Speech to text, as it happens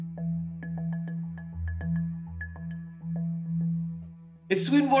It's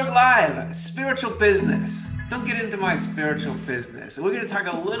Swedenborg Live, spiritual business. Don't get into my spiritual business. We're going to talk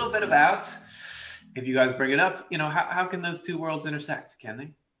a little bit about, if you guys bring it up, how can those two worlds intersect, can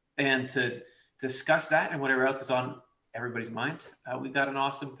they? And to discuss that and whatever else is on everybody's mind, we've got an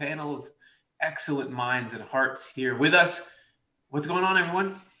awesome panel of excellent minds and hearts here with us. What's going on,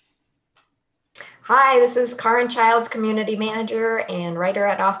 everyone? Hi, this is Karen Childs, Community Manager and writer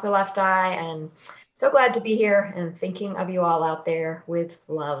at Off the Left Eye, and so glad to be here and thinking of you all out there with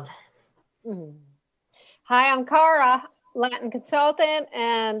love. Hi, I'm Cara, Latin consultant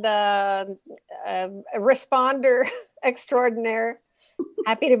and a responder extraordinaire.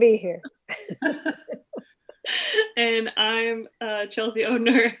 Happy to be here. And I'm Chelsea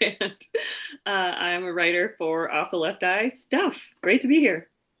Odner, and I'm a writer for Off the Left Eye Stuff. Great to be here.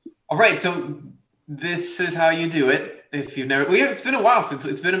 All right, so this is how you do it. If you've never, it's been a while since,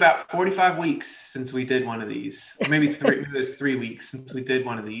 it's been about 45 weeks since we did one of these. Maybe it was 3 weeks since we did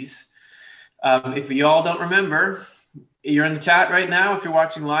one of these. If you all don't remember, you're in the chat right now. If you're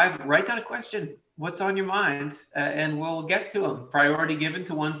watching live, write down a question. What's on your mind? And we'll get to them. Priority given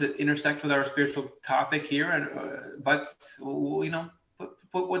to ones that intersect with our spiritual topic here. And but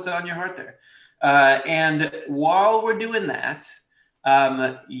put what's on your heart there. And while we're doing that,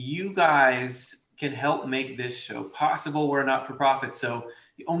 you guys can help make this show possible. We're a not-for-profit, so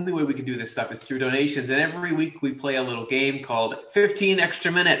the only way we can do this stuff is through donations. And every week we play a little game called 15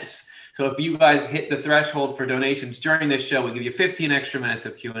 Extra Minutes. So if you guys hit the threshold for donations during this show, we give you 15 extra minutes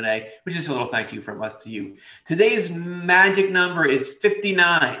of Q&A, which is a little thank you from us to you. Today's magic number is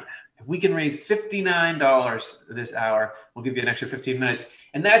 59. If we can raise $59 this hour, we'll give you an extra 15 minutes.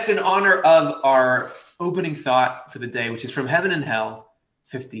 And that's in honor of our opening thought for the day, which is From Heaven and Hell,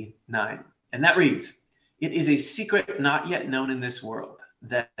 59. And that reads, "It is a secret not yet known in this world,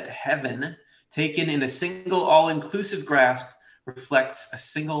 that heaven, taken in a single all-inclusive grasp, reflects a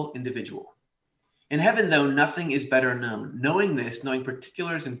single individual. In heaven, though, nothing is better known. Knowing this, knowing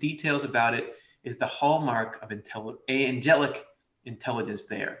particulars and details about it, is the hallmark of angelic intelligence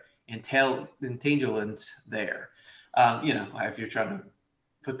there, intelligence there." If you're trying to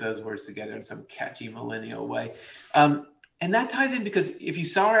put those words together in some catchy millennial way. And that ties in because if you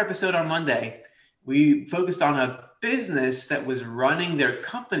saw our episode on Monday, we focused on a business that was running their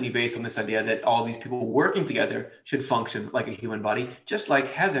company based on this idea that all these people working together should function like a human body, just like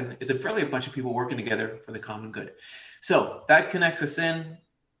heaven is a brilliant bunch of people working together for the common good. So that connects us in.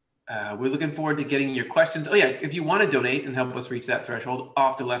 We're looking forward to getting your questions. Oh yeah, if you want to donate and help us reach that threshold,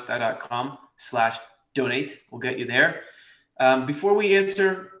 offthelefeye.com/donate. We'll get you there. Before we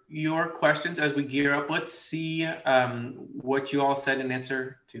answer your questions as we gear up, let's see what you all said in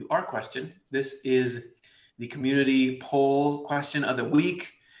answer to our question. This is the community poll question of the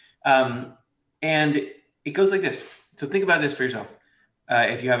week. And it goes like this. So think about this for yourself,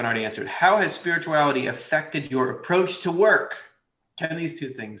 if you haven't already answered. How has spirituality affected your approach to work? Can these two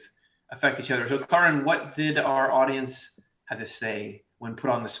things affect each other? So Karen, what did our audience have to say when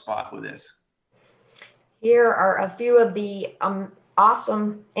put on the spot with this? Here are a few of the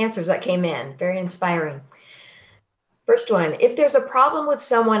awesome answers that came in. Very inspiring. First one, if there's a problem with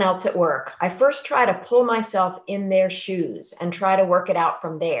someone else at work, I first try to pull myself in their shoes and try to work it out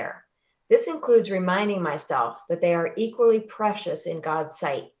from there. This includes reminding myself that they are equally precious in God's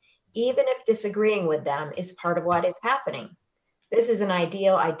sight, even if disagreeing with them is part of what is happening. This is an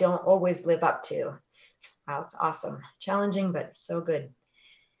ideal I don't always live up to. Wow, it's awesome. Challenging, but so good.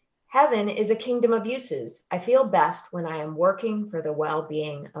 Heaven is a kingdom of uses. I feel best when I am working for the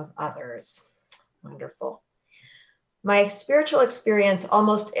well-being of others. Wonderful. My spiritual experience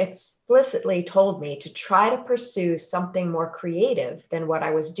almost explicitly told me to try to pursue something more creative than what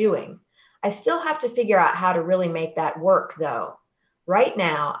I was doing. I still have to figure out how to really make that work, though. Right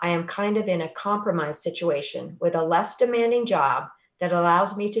now, I am kind of in a compromise situation with a less demanding job that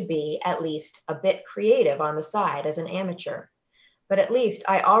allows me to be at least a bit creative on the side as an amateur. But at least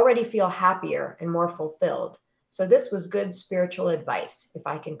I already feel happier and more fulfilled. So this was good spiritual advice, if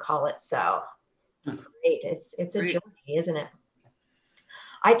I can call it so. Great. It's a journey, isn't it?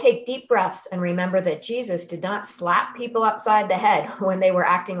 I take deep breaths and remember that Jesus did not slap people upside the head when they were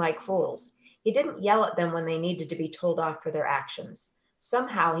acting like fools. He didn't yell at them when they needed to be told off for their actions.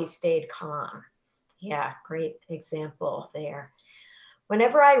 Somehow he stayed calm. Yeah, great example there.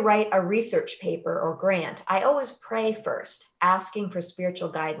 Whenever I write a research paper or grant, I always pray first, asking for spiritual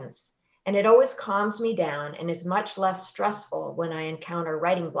guidance. And it always calms me down and is much less stressful when I encounter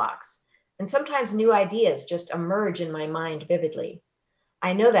writing blocks. And sometimes new ideas just emerge in my mind vividly.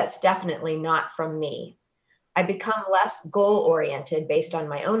 I know that's definitely not from me. I become less goal-oriented based on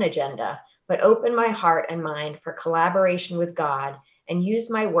my own agenda, but open my heart and mind for collaboration with God and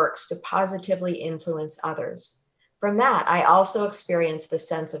use my works to positively influence others. From that, I also experience the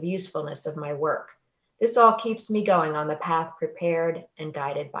sense of usefulness of my work. This all keeps me going on the path prepared and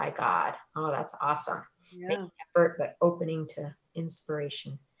guided by God. Oh, that's awesome. Yeah. Making effort, but opening to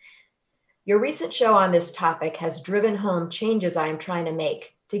inspiration. Your recent show on this topic has driven home changes I am trying to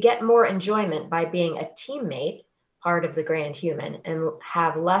make to get more enjoyment by being a teammate, part of the grand human, and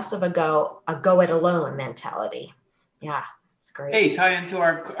have less of a go it alone mentality. Yeah, it's great. Hey, tie into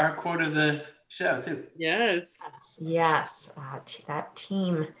our quote of the show too. Yes. Yes, that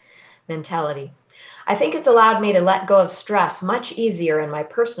team mentality. I think it's allowed me to let go of stress much easier in my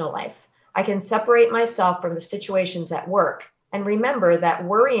personal life. I can separate myself from the situations at work and remember that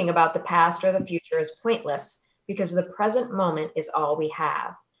worrying about the past or the future is pointless because the present moment is all we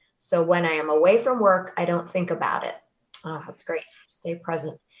have. So when I am away from work, I don't think about it. Oh, that's great. Stay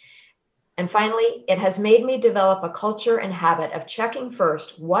present. And finally, it has made me develop a culture and habit of checking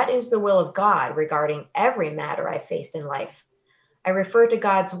first what is the will of God regarding every matter I face in life. I refer to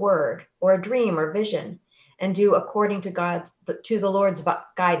God's word or a dream or vision and do according to the Lord's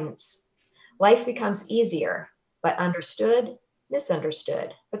guidance. Life becomes easier, but understood,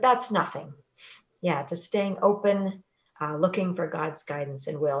 misunderstood, but that's nothing. Yeah, just staying open, looking for God's guidance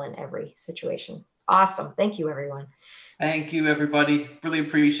and will in every situation. Awesome. Thank you, everyone. Thank you, everybody. Really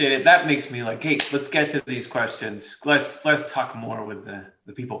appreciate it. That makes me like, hey, let's get to these questions. Let's talk more with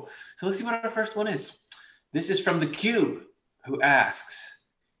the people. So let's see what our first one is. This is from the Cube, who asks,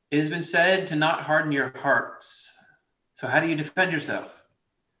 it has been said to not harden your hearts. So how do you defend yourself?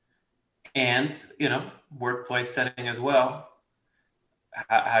 And, workplace setting as well.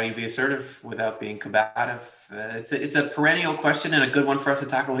 How do you be assertive without being combative? It's a perennial question and a good one for us to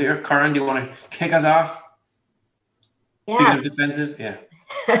tackle here. Karin, do you want to kick us off? Yeah. Speaking of defensive, yeah.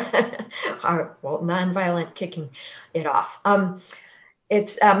 Well, nonviolent kicking it off.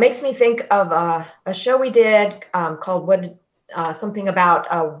 It makes me think of a show we did called something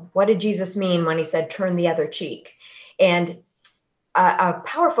about what did Jesus mean when he said, turn the other cheek? And a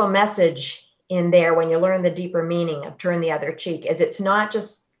powerful message in there when you learn the deeper meaning of turn the other cheek is it's not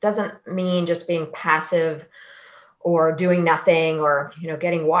doesn't mean just being passive or doing nothing or,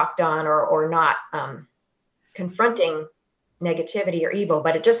 getting walked on or not confronting negativity or evil,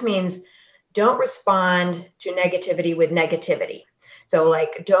 but it just means don't respond to negativity with negativity. So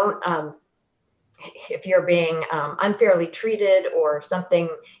like, don't, if you're being unfairly treated or something,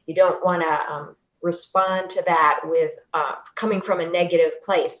 you don't want to respond to that with coming from a negative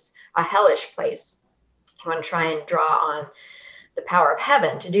place, a hellish place. You want to try and draw on the power of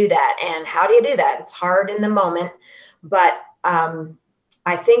heaven to do that. And how do you do that? It's hard in the moment, but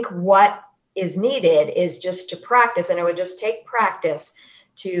I think what is needed is just to practice, and it would just take practice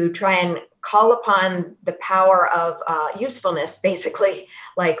to try and call upon the power of usefulness, basically,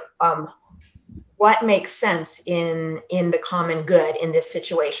 like what makes sense in the common good in this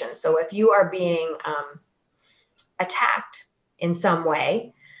situation. So if you are being attacked in some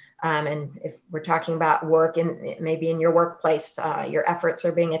way, and if we're talking about work, and maybe in your workplace, your efforts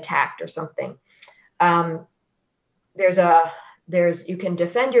are being attacked or something, you can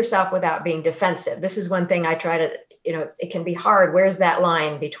defend yourself without being defensive. This is one thing I try to, it can be hard. Where's that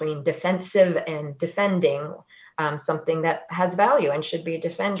line between defensive and defending something that has value and should be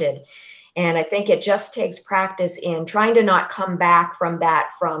defended? And I think it just takes practice in trying to not come back from that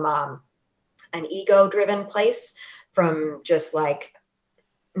from an ego-driven place, from just like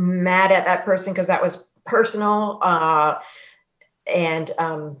mad at that person because that was personal,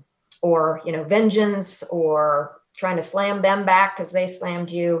 or vengeance, or trying to slam them back because they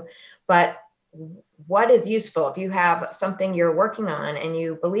slammed you. But what is useful? If you have something you're working on and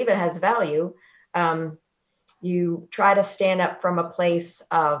you believe it has value, you try to stand up from a place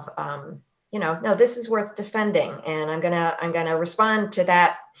of, no, this is worth defending, and I'm gonna respond to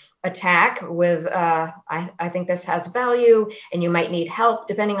that attack with, I think this has value, and you might need help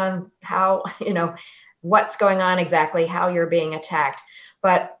depending on how, what's going on exactly, how you're being attacked.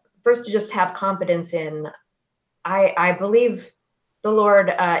 But first, you just have confidence in, I believe the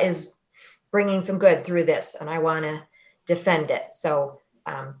Lord is bringing some good through this, and I want to defend it. So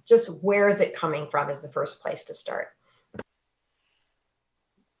just where is it coming from is the first place to start.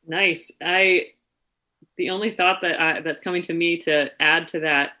 Nice. The only thought that's coming to me to add to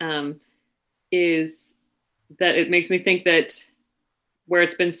that is that it makes me think that where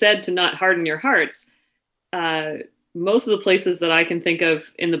it's been said to not harden your hearts, most of the places that I can think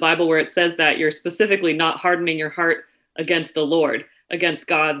of in the Bible where it says that, you're specifically not hardening your heart against the Lord, against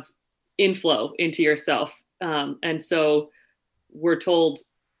God's inflow into yourself. And so we're told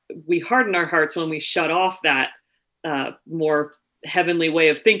we harden our hearts when we shut off that more heavenly way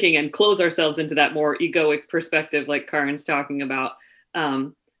of thinking and close ourselves into that more egoic perspective, like Karin's talking about,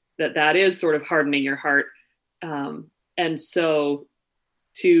 that is sort of hardening your heart. And so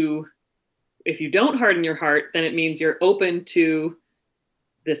if you don't harden your heart, then it means you're open to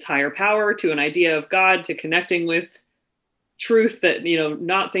this higher power, to an idea of God, to connecting with truth, that,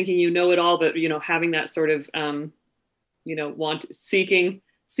 not thinking you know it all, but, having that sort of, seeking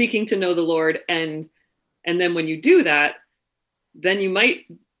to know the Lord. And then when you do that, then you might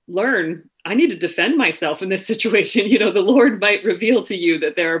learn, I need to defend myself in this situation. The Lord might reveal to you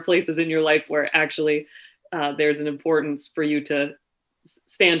that there are places in your life where actually there's an importance for you to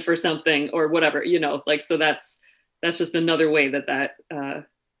stand for something or whatever, so that's just another way that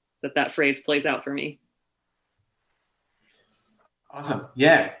phrase plays out for me. Awesome.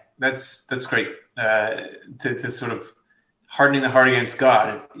 Yeah, that's great. To sort of hardening the heart against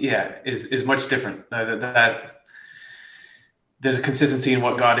God, is much different. That there's a consistency in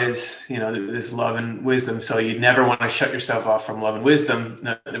what God is, this love and wisdom. So you never want to shut yourself off from love and wisdom,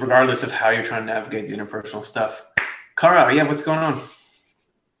 regardless of how you're trying to navigate the interpersonal stuff. Kara, what's going on?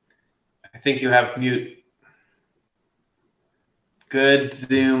 I think you have mute. Good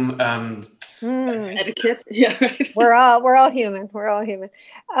Zoom. Etiquette. Yeah, right. We're all human. We're all human.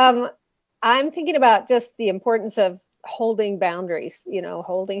 I'm thinking about just the importance of holding boundaries,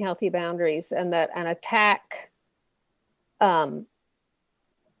 holding healthy boundaries, and that an attack, that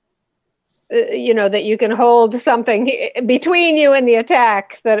you can hold something between you and the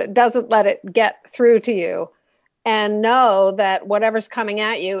attack, that it doesn't let it get through to you, and know that whatever's coming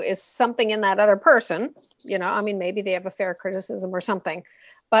at you is something in that other person. Maybe they have a fair criticism or something,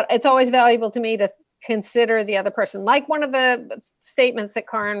 but it's always valuable to me to consider the other person. Like one of the statements that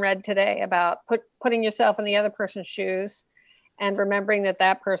Karin read today about putting yourself in the other person's shoes and remembering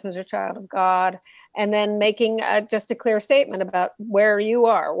that person's a child of God, and then making just a clear statement about where you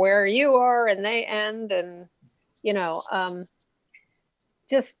are and they end, and,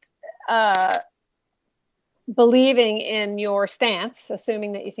 believing in your stance,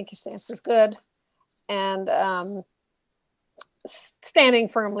 assuming that you think your stance is good, and standing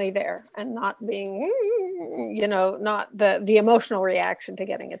firmly there and not being, not the emotional reaction to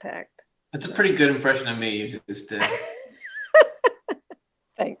getting attacked. That's a pretty good impression of me you just did.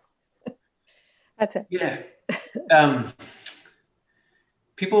 Thanks. That's it. Yeah.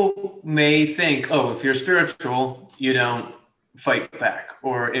 People may think, if you're spiritual, you don't fight back,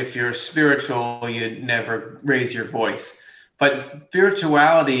 or if you're spiritual, you never raise your voice. But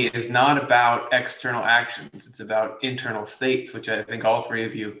spirituality is not about external actions. It's about internal states, which I think all three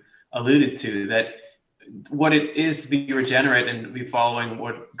of you alluded to, that what it is to be regenerate and be following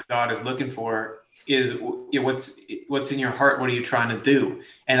what God is looking for is what's in your heart. What are you trying to do?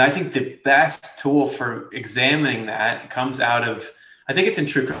 And I think the best tool for examining that comes out of, I think it's in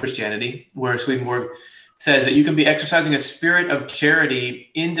True Christianity, where Swedenborg says that you can be exercising a spirit of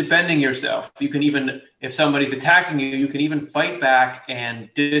charity in defending yourself. You can even, if somebody's attacking you, you can even fight back and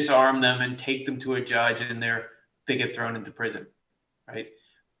disarm them and take them to a judge, and they get thrown into prison, right?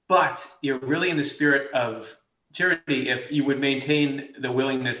 But you're really in the spirit of charity if you would maintain the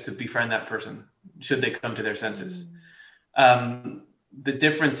willingness to befriend that person should they come to their senses. The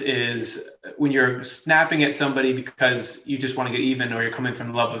difference is when you're snapping at somebody because you just want to get even, or you're coming from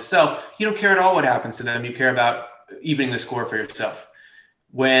the love of self, you don't care at all what happens to them. You care about evening the score for yourself.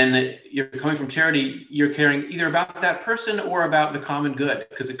 When you're coming from charity, you're caring either about that person or about the common good,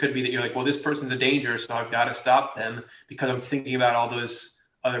 because it could be that you're like, well, this person's a danger, so I've got to stop them because I'm thinking about all those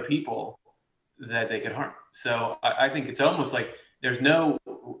other people that they could harm. So I think it's almost like there's no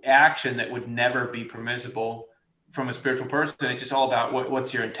action that would never be permissible from a spiritual person. It's just all about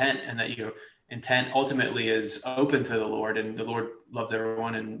what's your intent, and that your intent ultimately is open to the Lord, and the Lord loves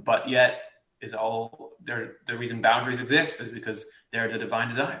everyone, but yet is all there. The reason boundaries exist is because they're the divine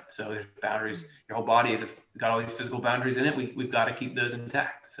design. So there's boundaries. Your whole body has got all these physical boundaries in it. We've got to keep those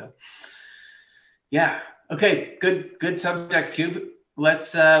intact. So yeah. Okay. Good subject, Cube.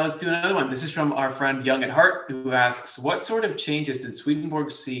 Let's do another one. This is from our friend Young at Heart, who asks, what sort of changes did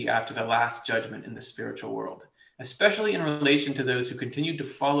Swedenborg see after the last judgment in the spiritual world, especially in relation to those who continued to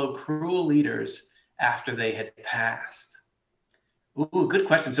follow cruel leaders after they had passed? Ooh, good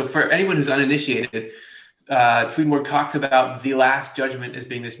question. So for anyone who's uninitiated, Swedenborg talks about the last judgment as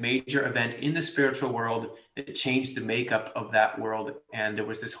being this major event in the spiritual world that changed the makeup of that world. And there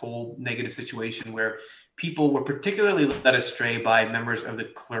was this whole negative situation where people were particularly led astray by members of the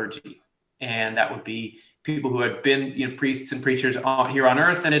clergy. And that would be people who had been, priests and preachers here on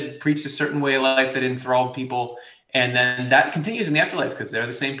earth and had preached a certain way of life that enthralled people. And then that continues in the afterlife because they're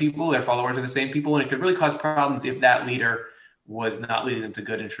the same people, their followers are the same people. And it could really cause problems if that leader was not leading them to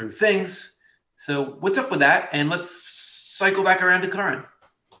good and true things. So what's up with that? And let's cycle back around to Karin.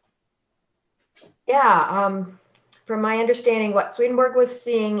 Yeah, from my understanding, what Swedenborg was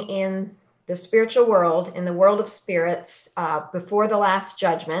seeing in the spiritual world, in the world of spirits, before the Last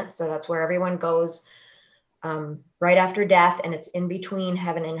Judgment, so that's where everyone goes right after death, and it's in between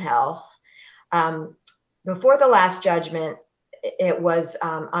heaven and hell. Before the Last Judgment, it was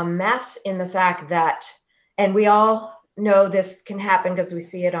a mess in the fact that, and we all know this can happen because we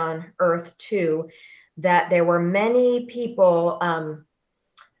see it on Earth too, that there were many people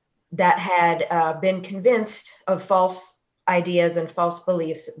that had been convinced of false ideas and false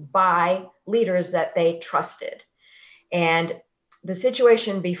beliefs by leaders that they trusted. And the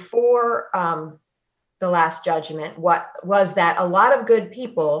situation before the Last Judgment, what was that a lot of good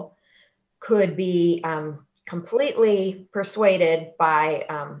people could be completely persuaded by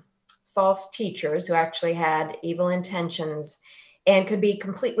false teachers who actually had evil intentions and could be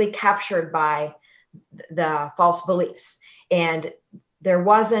completely captured by the false beliefs. And there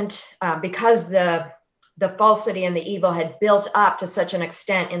wasn't, because the falsity and the evil had built up to such an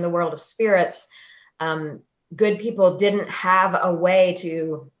extent in the world of spirits, good people didn't have a way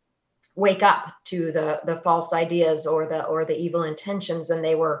to wake up to the false ideas or the evil intentions, and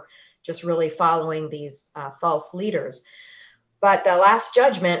they were just really following these false leaders. But the Last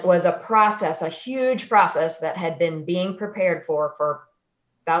Judgment was a process, a huge process that had been being prepared for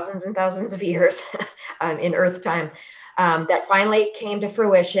thousands and thousands of years in Earth time, that finally came to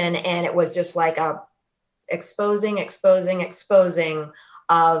fruition. And it was just like a exposing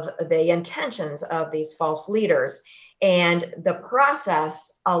of the intentions of these false leaders. And the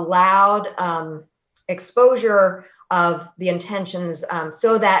process allowed exposure of the intentions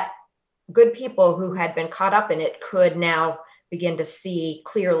so that good people who had been caught up in it could now begin to see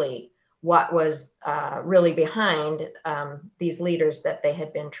clearly what was really behind these leaders that they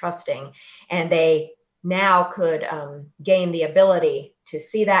had been trusting. And they now could gain the ability to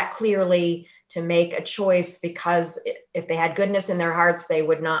see that clearly, to make a choice, because if they had goodness in their hearts, they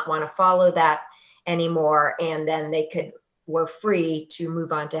would not want to follow that anymore. And then they were free to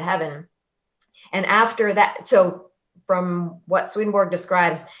move on to heaven. And after that, so from what Swedenborg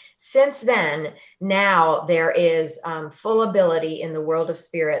describes, since then, now there is full ability in the world of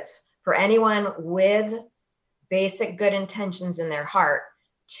spirits for anyone with basic good intentions in their heart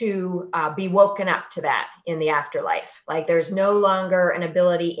to be woken up to that in the afterlife. Like there's no longer an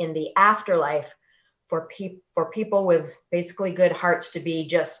ability in the afterlife for people with basically good hearts to be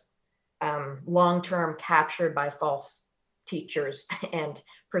just long-term captured by false teachers and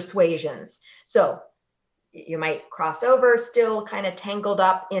persuasions. So you might cross over, still kind of tangled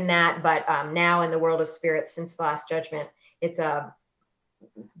up in that, but now in the world of spirits, since the Last Judgment, it's a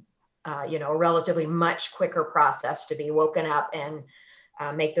relatively much quicker process to be woken up and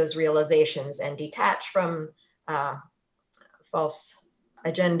make those realizations and detach from false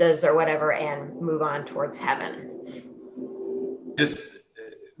agendas or whatever and move on towards heaven. Just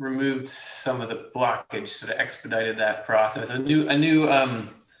removed some of the blockage, sort of expedited that process. A new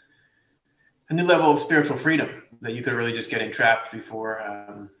level of spiritual freedom that you could really just get entrapped before,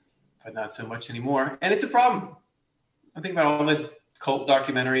 but not so much anymore. And it's a problem. I think about all the cult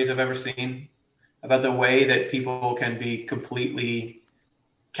documentaries I've ever seen about the way that people can be completely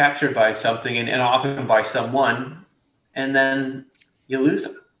captured by something and often by someone, and then you lose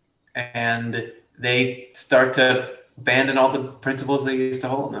them. And they start to abandon all the principles they used to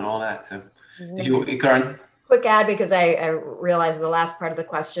hold and all that. So did you, Karin? Quick add, because I realized the last part of the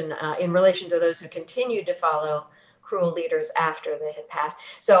question in relation to those who continued to follow cruel leaders after they had passed.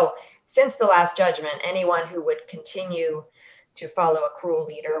 So since the Last Judgment, anyone who would continue to follow a cruel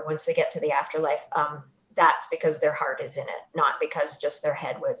leader once they get to the afterlife, that's because their heart is in it, not because just their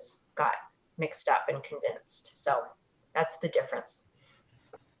head got mixed up and convinced. So that's the difference.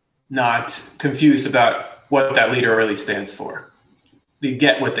 Not confused about what that leader really stands for. You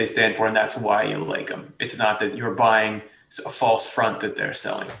get what they stand for, and that's why you like them. It's not that you're buying a false front that they're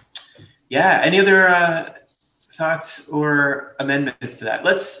selling. Yeah. Any other thoughts or amendments to that?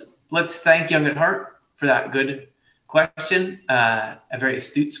 Let's thank Young at Heart for that good question. A very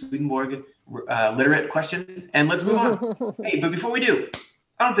astute Swedenborg literate question. And let's move on. Hey, but before we do,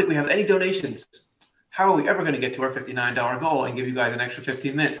 I don't think we have any donations. How are we ever going to get to our $59 goal and give you guys an extra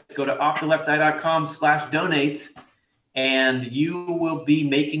 15 minutes? Go to offthelepteye.com/donate, and you will be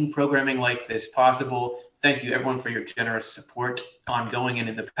making programming like this possible. Thank you, everyone, for your generous support ongoing and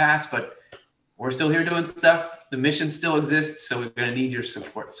in the past, but we're still here doing stuff. The mission still exists, so we're going to need your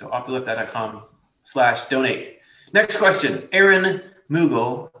support. So offthelepteye.com/donate. Next question. Aaron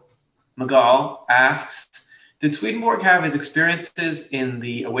Mughal asks, Did Swedenborg have his experiences in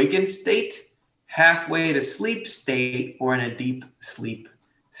the awakened state, halfway to sleep state, or in a deep sleep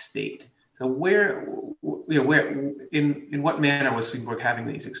state? So where in what manner was Swedenborg having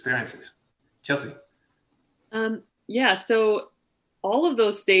these experiences? Chelsea. Yeah, so all of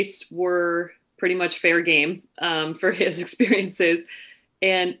those states were pretty much fair game for his experiences.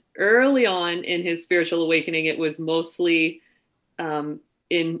 And early on in his spiritual awakening, it was mostly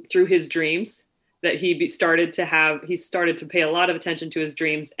through his dreams that he started to pay a lot of attention to his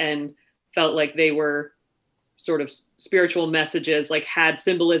dreams and felt like they were sort of spiritual messages, like had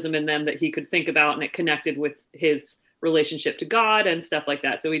symbolism in them that he could think about, and it connected with his relationship to God and stuff like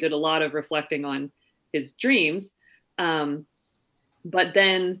that. So he did a lot of reflecting on his dreams. But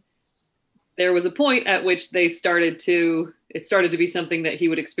then there was a point at which it started to be something that he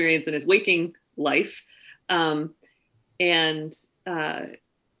would experience in his waking life. And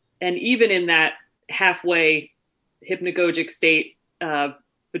even in that halfway hypnagogic state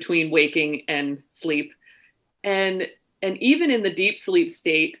between waking and sleep, and even in the deep sleep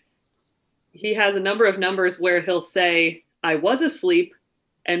state, he has a number of numbers where he'll say, I was asleep,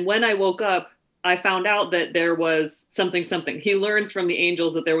 and when I woke up, I found out that there was something. He learns from the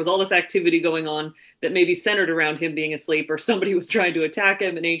angels that there was all this activity going on that maybe centered around him being asleep, or somebody was trying to attack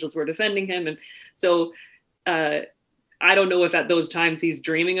him and angels were defending him. And so I don't know if at those times he's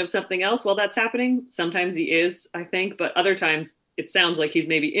dreaming of something else while that's happening. Sometimes he is, I think, but other times it sounds like he's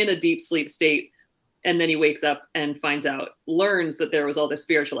maybe in a deep sleep state, and then he wakes up and learns that there was all this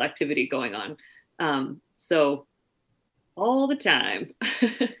spiritual activity going on. So all the time.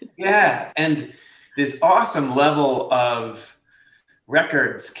 Yeah, and this awesome level of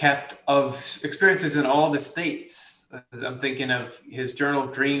records kept of experiences in all the states. I'm thinking of his Journal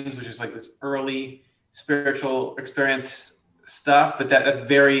of Dreams, which is like this early spiritual experience stuff, but that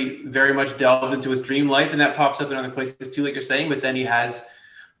very, very much delves into his dream life, and that pops up in other places too, like you're saying. But then he has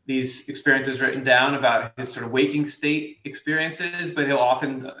these experiences written down about his sort of waking state experiences, but he'll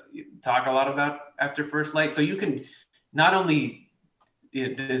often talk a lot about after first light. So you can not only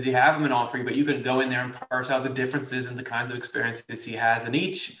does he have them in all three, but you can go in there and parse out the differences in the kinds of experiences he has in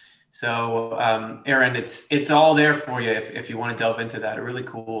each. So Aaron, it's all there for you if you want to delve into that. A really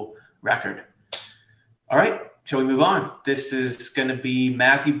cool record. All right, shall we move on? This is going to be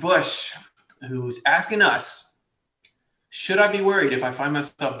Matthew Bush, who's asking us, should I be worried if I find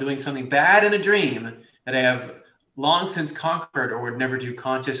myself doing something bad in a dream that I have long since conquered or would never do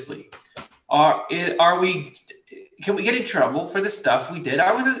consciously? Can we get in trouble for the stuff we did?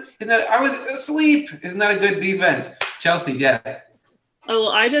 I was asleep. Isn't that a good defense? Chelsea, yeah. Oh,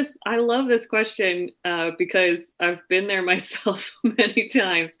 I love this question because I've been there myself many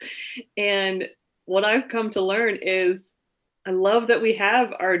times. And what I've come to learn is I love that we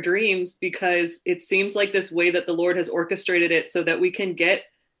have our dreams, because it seems like this way that the Lord has orchestrated it so that we can get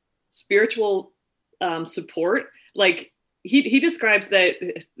spiritual support. Like he describes that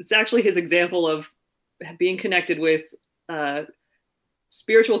it's actually his example of being connected with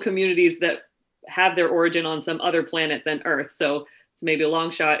spiritual communities that have their origin on some other planet than Earth. So it's maybe a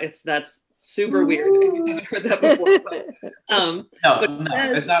long shot if that's super weird. If you haven't heard that before. No,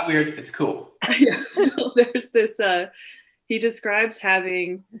 it's not weird. It's cool. Yeah. So there's this, he describes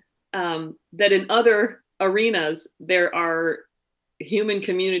having that in other arenas, there are human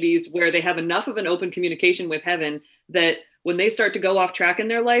communities where they have enough of an open communication with heaven that when they start to go off track in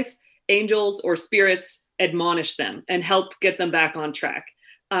their life, angels or spirits admonish them and help get them back on track.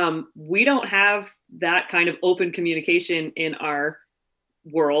 We don't have that kind of open communication in our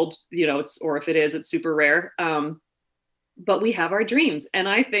world, or if it is, it's super rare. But we have our dreams. And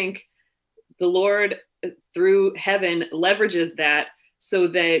I think the Lord through heaven leverages that so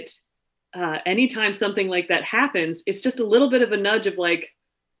that anytime something like that happens, it's just a little bit of a nudge of like,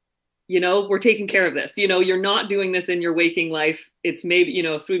 we're taking care of this. You're not doing this in your waking life. It's maybe,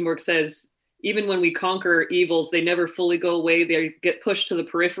 Swedenborg says, even when we conquer evils, they never fully go away. They get pushed to the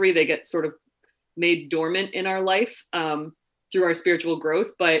periphery. They get sort of made dormant in our life through our spiritual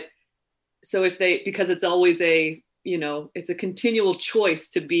growth. But so because it's always it's a continual choice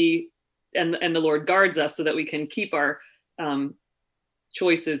to be, and the Lord guards us so that we can keep our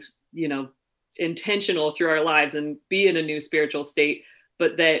choices, intentional through our lives and be in a new spiritual state.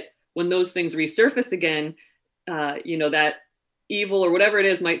 But that when those things resurface again, that evil or whatever it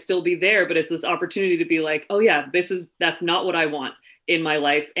is might still be there, but it's this opportunity to be like, oh yeah, that's not what I want in my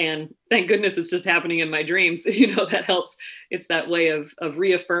life. And thank goodness it's just happening in my dreams. That helps. It's that way of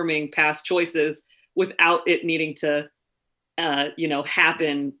reaffirming past choices without it needing to,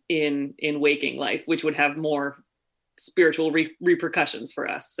 happen in waking life, which would have more spiritual repercussions for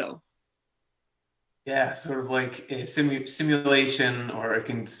us. So. Yeah, sort of like a simulation, or it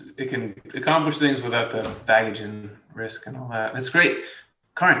can accomplish things without the baggage and risk and all that. That's great.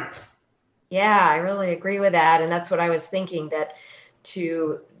 Karin. Yeah, I really agree with that. And that's what I was thinking, that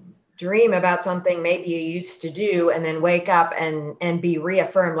to dream about something maybe you used to do and then wake up and be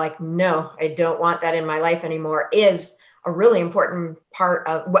reaffirmed, like, no, I don't want that in my life anymore, is a really important part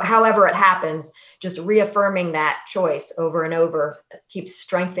of however it happens. Just reaffirming that choice over and over keeps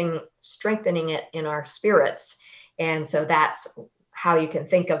strengthening it in our spirits. And so that's how you can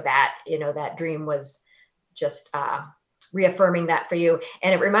think of that. That dream was just reaffirming that for you.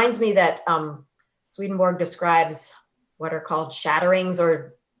 And it reminds me that Swedenborg describes what are called shatterings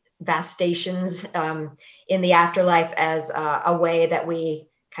or vastations in the afterlife as a way that we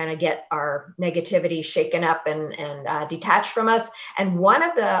kind of get our negativity shaken up and detached from us. And one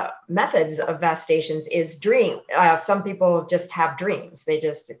of the methods of vastations is dream. Some people just have dreams. They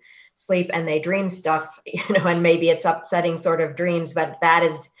just sleep and they dream stuff, and maybe it's upsetting sort of dreams, but that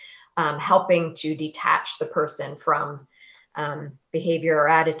is helping to detach the person from behavior or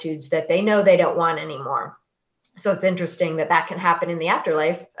attitudes that they know they don't want anymore. So it's interesting that can happen in the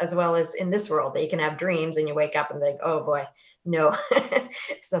afterlife as well as in this world, that you can have dreams and you wake up and think, oh boy, no,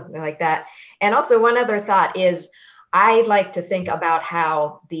 something like that. And also one other thought is, I like to think about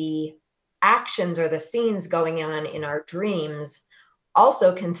how the actions or the scenes going on in our dreams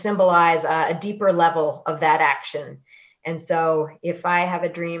also can symbolize a deeper level of that action. And so if I have a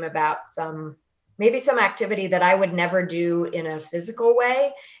dream about maybe some activity that I would never do in a physical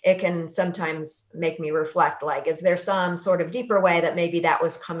way, it can sometimes make me reflect, like, is there some sort of deeper way that maybe that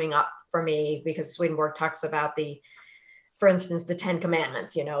was coming up for me? Because Swedenborg talks about for instance, the 10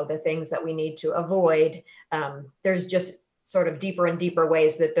 Commandments, the things that we need to avoid. There's just sort of deeper and deeper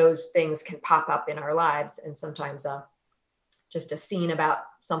ways that those things can pop up in our lives. And sometimes just a scene about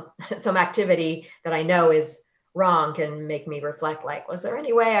some activity that I know is wrong can make me reflect, like, was there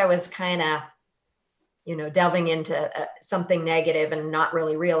any way I was kind of delving into something negative and not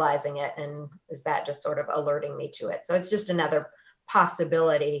really realizing it? And is that just sort of alerting me to it? So it's just another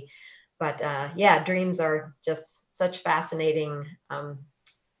possibility. But yeah, dreams are just such fascinating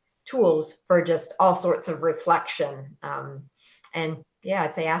tools for just all sorts of reflection. And yeah,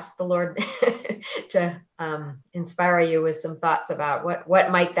 I'd say ask the Lord to inspire you with some thoughts about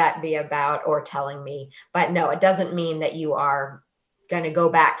what might that be about, or telling me. But no, it doesn't mean that you are going to go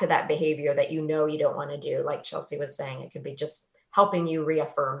back to that behavior that you don't want to do. Like Chelsea was saying, it could be just helping you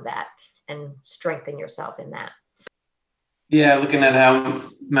reaffirm that and strengthen yourself in that. Yeah, looking at how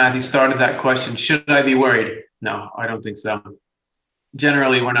Matthew started that question, should I be worried? No, I don't think so.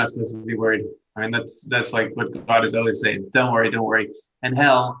 Generally, we're not supposed to be worried. I mean, that's like what God is always saying. Don't worry. And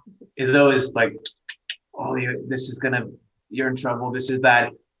hell is always like, oh, you're in trouble. This is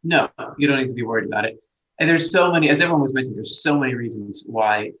bad. No, you don't need to be worried about it. And there's so many, as everyone was mentioning, there's so many reasons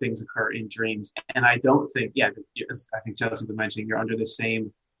why things occur in dreams. And I don't think, I think Chelsea was mentioning, you're under the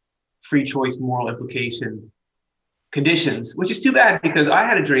same free choice moral implication conditions, which is too bad, because I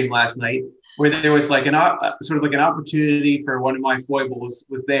had a dream last night where there was like sort of like an opportunity for one of my foibles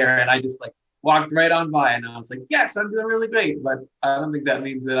was there. And I just like walked right on by, and I was like, yes, I'm doing really great. But I don't think that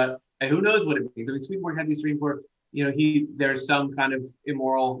means that and who knows what it means. I mean, Swedenborg had these dreams where, there's some kind of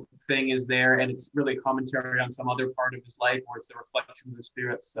immoral thing is there, and it's really a commentary on some other part of his life, or it's the reflection of the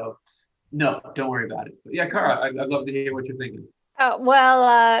spirit. So no, don't worry about it. But yeah, Cara, I'd love to hear what you're thinking.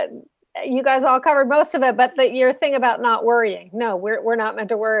 You guys all covered most of it, but your thing about not worrying. No, we're not meant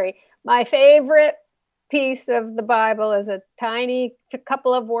to worry. My favorite piece of the Bible is a tiny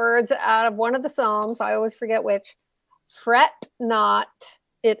couple of words out of one of the Psalms. I always forget which. Fret not,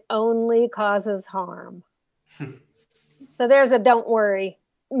 it only causes harm. So there's a don't worry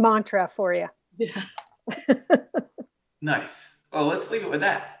mantra for you. Yeah. Nice. Well, let's leave it with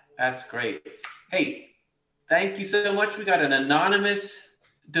that. That's great. Hey, thank you so much. We got an anonymous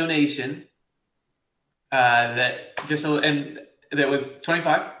donation that was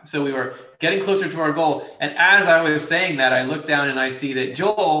 25. So we were getting closer to our goal. And as I was saying that, I looked down and I see that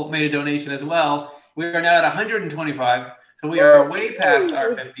Joel made a donation as well. We are now at 125. So we are way past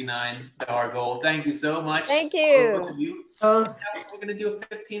our $59 goal. Thank you so much. Thank you. Both of you. We're going to do a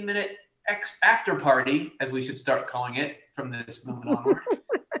 15-minute after party, as we should start calling it from this moment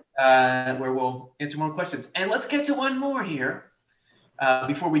onward, where we'll answer more questions. And let's get to one more here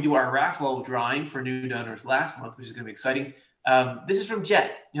before we do our raffle drawing for new donors last month, which is going to be exciting. This is from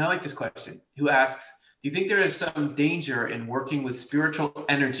Jet. I like this question, who asks, do you think there is some danger in working with spiritual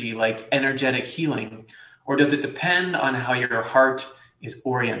energy like energetic healing, or does it depend on how your heart is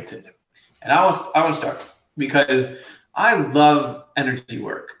oriented? And I want to start because I love energy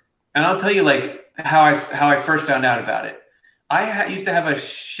work. And I'll tell you like how I first found out about it. I used to have a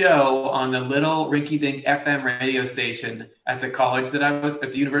show on the little rinky-dink FM radio station at the college that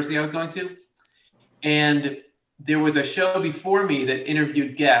at the university I was going to. And there was a show before me that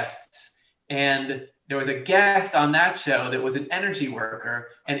interviewed guests. And there was a guest on that show that was an energy worker.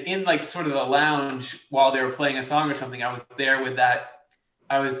 And in like sort of the lounge while they were playing a song or something, I was there with that.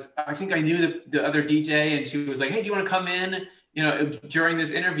 I think I knew the other DJ, and she was like, hey, do you want to come in? During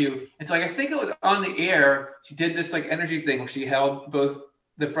this interview. And so like, I think it was on the air. She did this like energy thing where she held both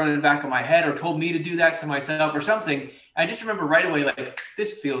the front and back of my head, or told me to do that to myself or something. I just remember right away, like,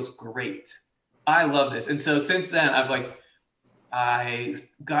 this feels great. I love this. And so since then I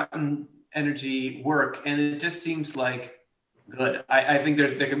gotten energy work, and it just seems like good. I think there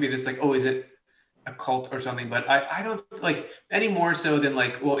can be this like, oh, is it a cult or something? But I don't like any more so than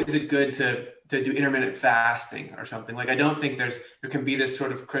like, well, is it good to do intermittent fasting or something? Like, I don't think there can be this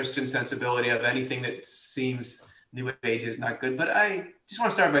sort of Christian sensibility of anything that seems new age is not good. But I just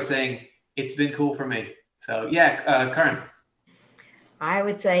want to start by saying it's been cool for me. So yeah, Karin. I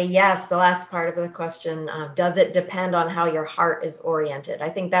would say yes. The last part of the question, does it depend on how your heart is oriented? I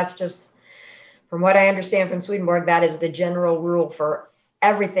think that's just, from what I understand from Swedenborg, that is the general rule for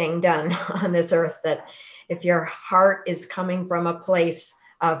everything done on this earth, that if your heart is coming from a place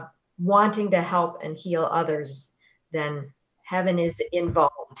of wanting to help and heal others, then heaven is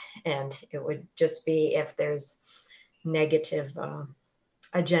involved. And it would just be if there's negative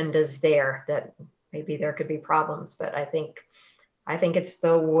agendas there, that maybe there could be problems. But I think it's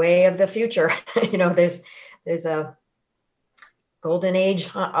the way of the future. There's a golden age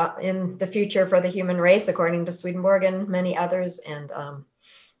in the future for the human race, according to Swedenborg and many others. And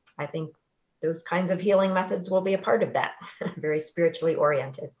I think those kinds of healing methods will be a part of that, very spiritually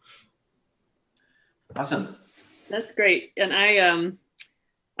oriented. Awesome. That's great. And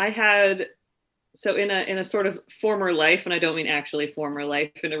I had, so in a sort of former life, and I don't mean actually former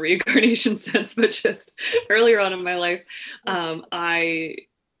life in a reincarnation sense, but just earlier on in my life, I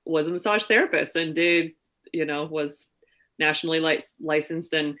was a massage therapist and was nationally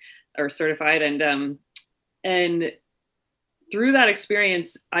licensed or certified. And through that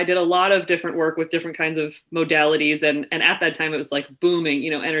experience, I did a lot of different work with different kinds of modalities. And at that time it was like booming,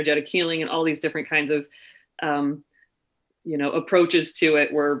 energetic healing and all these different kinds of, approaches to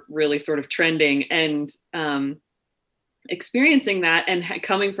it were really sort of trending. And experiencing that and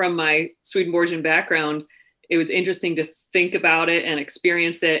coming from my Swedenborgian background, it was interesting to think about it and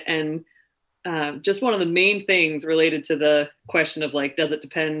experience it. And just one of the main things related to the question of like, does it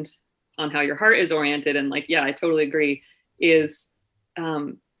depend on how your heart is oriented? And like, yeah, I totally agree, is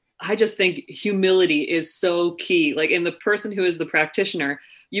I just think humility is so key. Like in the person who is the practitioner,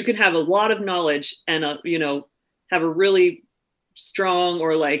 you can have a lot of knowledge and, have a really strong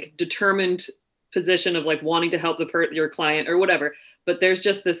or like determined position of like wanting to help your client or whatever. But there's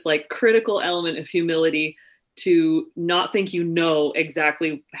just this like critical element of humility to not think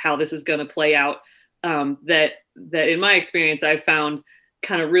exactly how this is going to play out. That in my experience, I've found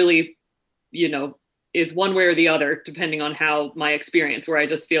kind of really, is one way or the other, depending on how my experience, where I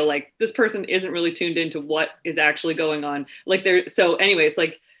just feel like this person isn't really tuned into what is actually going on. So anyway, it's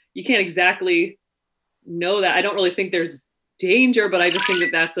like, you can't exactly know that. I don't really think there's danger, but I just think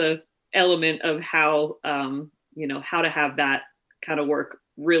that that's a element of how, how to have that kind of work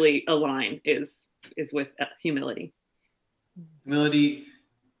really align is with humility. Humility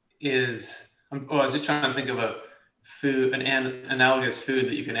is, I was just trying to think of an analogous food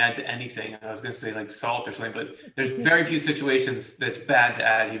that you can add to anything. I was going to say like salt or something, but there's very few situations that's bad to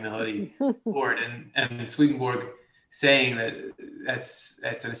add humility for it. And Swedenborg saying that's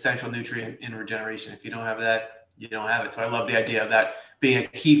an essential nutrient in regeneration. If you don't have that, you don't have it. So I love the idea of that being a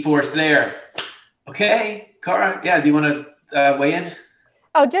key force there. Okay, Cara, yeah, do you want to weigh in?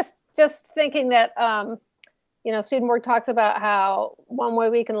 Oh, just thinking that, Swedenborg talks about how one way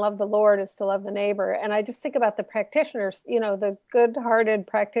we can love the Lord is to love the neighbor. And I just think about the practitioners, the good-hearted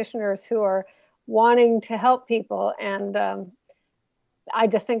practitioners who are wanting to help people. And I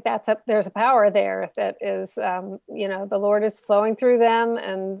just think there's a power there that is, the Lord is flowing through them,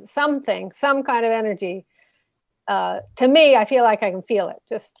 and some kind of energy. To me, I feel like I can feel it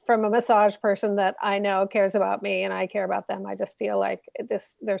just from a massage person that I know cares about me and I care about them. I just feel like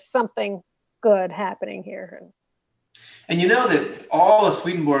there's something good happening here. And that all of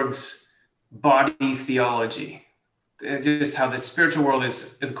Swedenborg's body theology, just how the spiritual world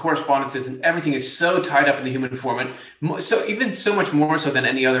is, and correspondences and everything is so tied up in the human form. And so even so much more so than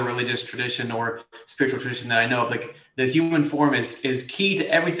any other religious tradition or spiritual tradition that I know of, like the human form is key to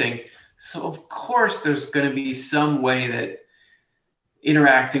everything. So of course there's going to be some way that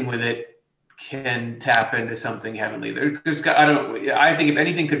interacting with it can tap into something heavenly. I think if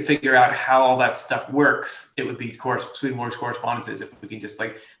anything could figure out how all that stuff works, it would be Swedenborg's Correspondences. If we can just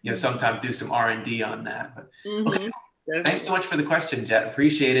sometime do some R&D on that. But okay, thanks so much for the question, Jet.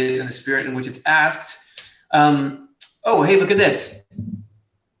 Appreciate it in the spirit in which it's asked. Oh, hey, look at this.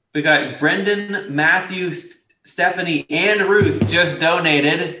 We got Brendan, Matthew, Stephanie, and Ruth just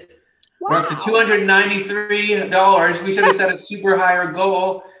donated. Wow. We're up to $293. We should have set a super higher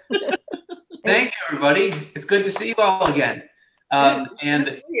goal. Thank you, everybody. It's good to see you all again. And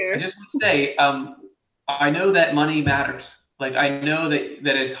I just want to say, I know that money matters. Like, I know that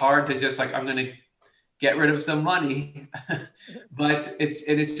it's hard to just I'm going to get rid of some money, but it's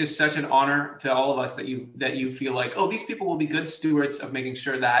just such an honor to all of us that you feel like, oh, these people will be good stewards of making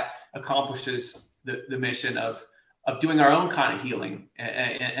sure that accomplishes the mission of doing our own kind of healing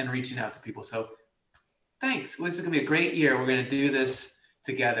and reaching out to people. So thanks. Well, this is going to be a great year. We're going to do this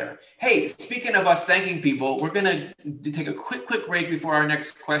together. Hey, speaking of us thanking people, we're going to take a quick break before our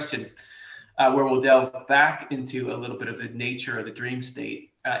next question, where we'll delve back into a little bit of the nature of the dream state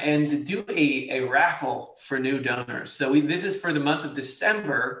and to do a raffle for new donors. So this is for the month of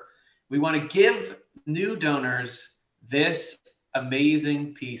December. We want to give new donors this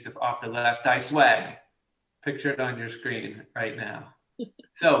amazing piece of Off the Left Eye swag. Picture it on your screen right now.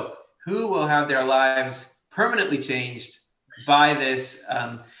 So who will have their lives permanently changed by this?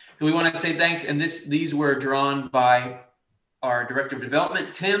 So we want to say thanks. And these were drawn by our Director of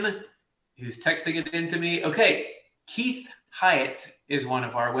Development, Tim, who's texting it into me. Okay, Keith Hyatt is one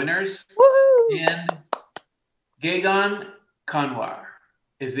of our winners. Woo! And Gagan Kanwar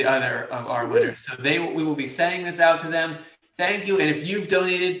is the other of our winners. So we will be sending this out to them. Thank you. And if you've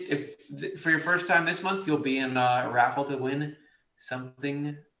donated, for your first time this month, you'll be in a raffle to win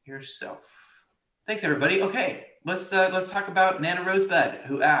something yourself. Thanks, everybody. Okay, let's talk about Nana Rosebud,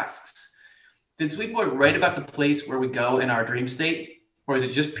 who asks, did Swedenborg write about the place where we go in our dream state, or is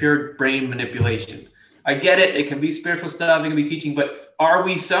it just pure brain manipulation? I get it. It can be spiritual stuff. It can be teaching, but are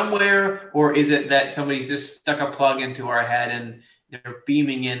we somewhere, or is it that somebody's just stuck a plug into our head and they're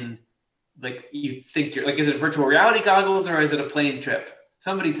beaming in? Like, you think you're is it virtual reality goggles, or is it a plane trip?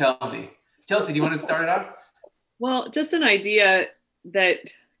 Somebody tell me. Chelsea, do you want to start it off? Well, just an idea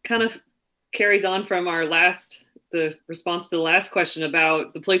that kind of carries on from the response to the last question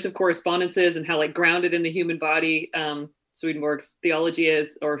about the place of correspondences and how grounded in the human body Swedenborg's theology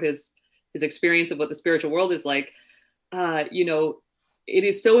is, or his experience of what the spiritual world is like. It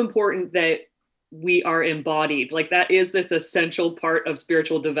is so important that we are embodied. That is this essential part of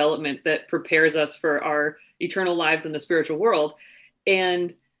spiritual development that prepares us for our eternal lives in the spiritual world.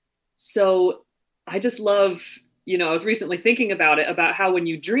 And so I just love, I was recently thinking about how when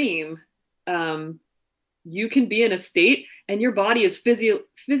you dream, you can be in a state and your body is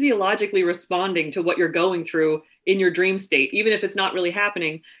physiologically responding to what you're going through in your dream state, even if it's not really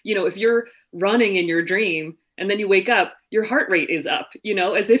happening. If you're running in your dream and then you wake up, your heart rate is up,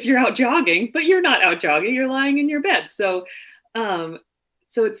 as if you're out jogging, but you're not out jogging, you're lying in your bed. So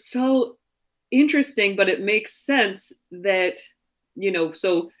it's so interesting, but it makes sense that,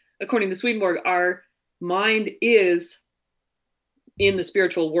 so according to Swedenborg, our mind is in the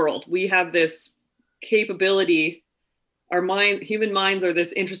spiritual world. We have this capability. Human minds are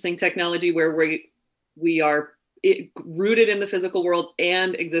this interesting technology where we are rooted in the physical world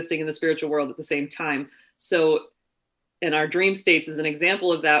and existing in the spiritual world at the same time. So, and our dream states is an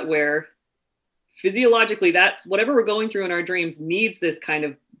example of that, where physiologically that's whatever we're going through in our dreams needs this kind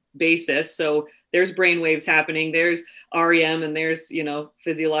of basis. So there's brain waves happening, there's REM, and there's,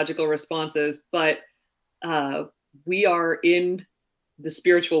 physiological responses, but we are in the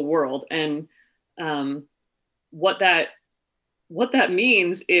spiritual world. And what that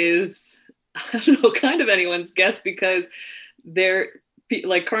means is, I don't know, kind of anyone's guess, because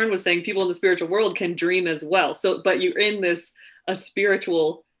like Karin was saying, people in the spiritual world can dream as well. So, but you're in a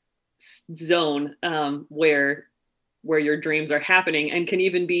spiritual zone where your dreams are happening and can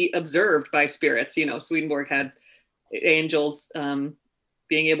even be observed by spirits. Swedenborg had angels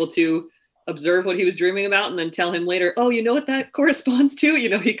being able to observe what he was dreaming about and then tell him later, oh, you know what that corresponds to?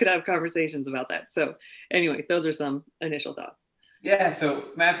 He could have conversations about that. So anyway, those are some initial thoughts. Yeah, so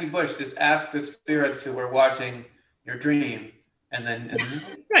Matthew Bush, just ask the spirits who were watching your dream. And then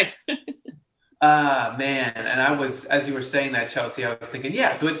right. Man. And I was, as you were saying that, Chelsea, I was thinking,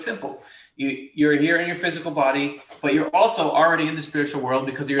 yeah, so it's simple. You're here in your physical body, but you're also already in the spiritual world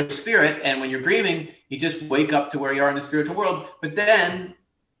because you're a spirit. And when you're dreaming, you just wake up to where you are in the spiritual world. But then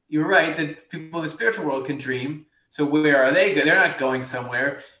you're right that people in the spiritual world can dream. So where are they? They're not going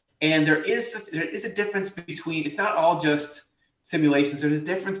somewhere. And there is a difference between, it's not all just simulations, there's a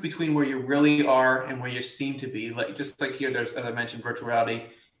difference between where you really are and where you seem to be. Like just like here, there's, as I mentioned, virtual reality,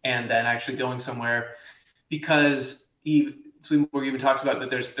 and then actually going somewhere, because Swedenborg even talks about that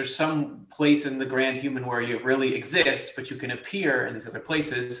there's some place in the grand human where you really exist, but you can appear in these other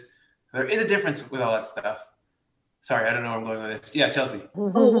places. There is a difference with all that stuff. Sorry, I don't know where I'm going with this. Yeah, Chelsea.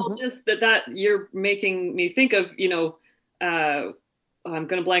 Oh, well, just that you're making me think of, I'm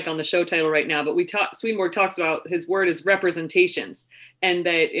going to blank on the show title right now, but Swedenborg talks about, his word is representations, and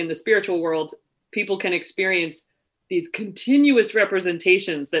that in the spiritual world, people can experience these continuous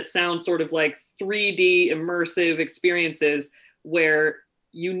representations that sound sort of like 3D immersive experiences where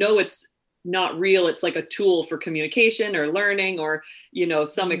it's not real. It's like a tool for communication or learning or,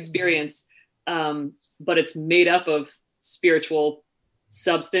 some experience, but it's made up of spiritual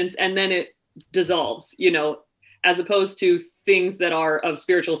substance, and then it dissolves, as opposed to things that are of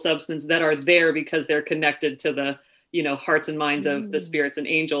spiritual substance that are there because they're connected to the, hearts and minds of the spirits and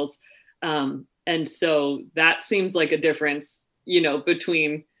angels. And so that seems like a difference,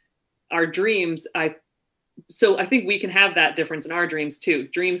 between our dreams. So I think we can have that difference in our dreams too.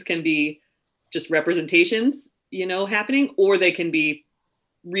 Dreams can be just representations, happening, or they can be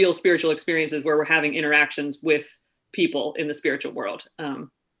real spiritual experiences where we're having interactions with people in the spiritual world.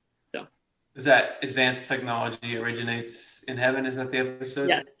 Is that advanced technology originates in heaven? Is that the episode?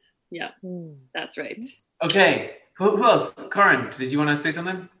 Yes. Yeah, that's right. Okay. Who else? Karin, did you want to say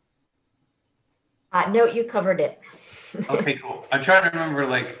something? No, you covered it. Okay, cool. I'm trying to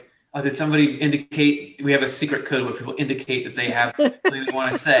remember, did somebody indicate, we have a secret code where people indicate that they have something they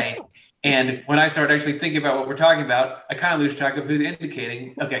want to say. And when I start actually thinking about what we're talking about, I kind of lose track of who's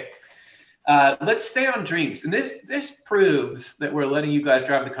indicating. Okay. Let's stay on dreams. And this proves that we're letting you guys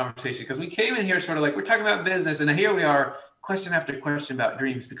drive the conversation, because we came in here sort of like we're talking about business, and here we are, question after question about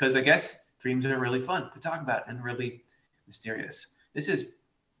dreams, because I guess dreams are really fun to talk about and really mysterious. This is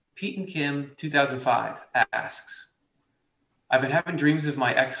Pete and Kim 2005 asks, I've been having dreams of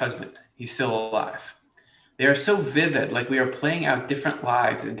my ex-husband. He's still alive. They are so vivid, like we are playing out different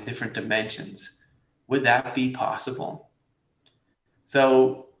lives in different dimensions. Would that be possible?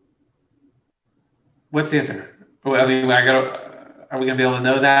 So what's the answer? Are we going to be able to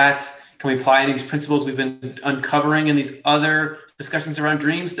know that? Can we apply any of these principles we've been uncovering in these other discussions around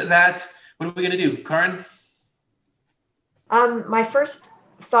dreams to that? What are we going to do, Karin? My first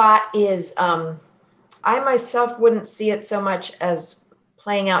thought is I myself wouldn't see it so much as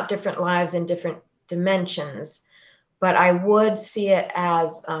playing out different lives in different dimensions, but I would see it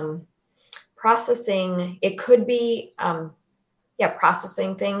as processing. It could be,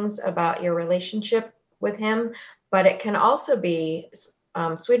 processing things about your relationship with him, but it can also be,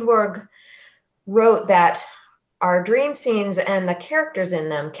 Swedenborg wrote that our dream scenes and the characters in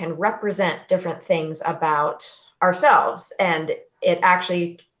them can represent different things about ourselves, and it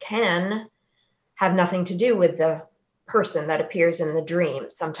actually can have nothing to do with the person that appears in the dream.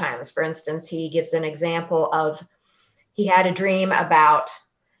 Sometimes, for instance, he gives an example of, he had a dream about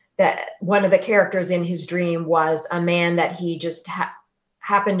that one of the characters in his dream was a man that he just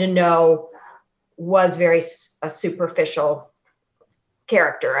happened to know was a superficial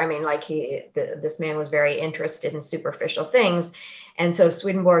character. I mean, this man was very interested in superficial things. And so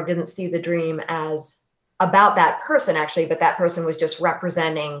Swedenborg didn't see the dream as about that person actually, but that person was just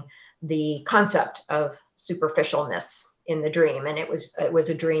representing the concept of superficialness in the dream. And it was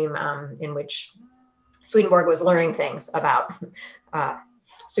a dream in which Swedenborg was learning things about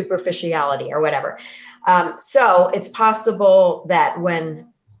superficiality or whatever. So it's possible that when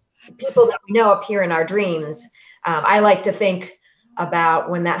people that we know appear in our dreams, I like to think about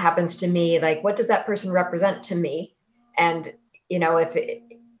when that happens to me, like, what does that person represent to me? And, if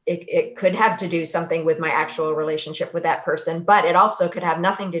it could have to do something with my actual relationship with that person, but it also could have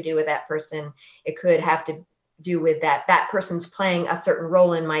nothing to do with that person. It could have to do with that person's playing a certain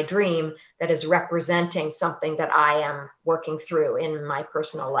role in my dream that is representing something that I am working through in my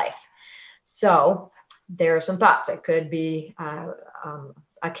personal life. So there are some thoughts. It could be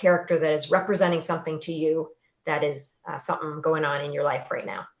a character that is representing something to you that is something going on in your life right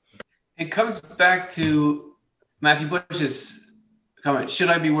now. It comes back to Matthew Bush's comment, should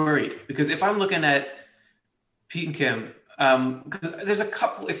I be worried? Because if I'm looking at Pete and Kim, because there's a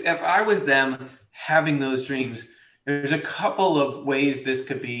couple, if I was them having those dreams, there's a couple of ways this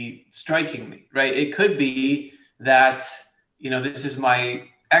could be striking me, right? It could be that, this is my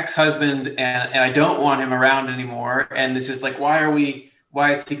ex-husband and I don't want him around anymore. And this is like,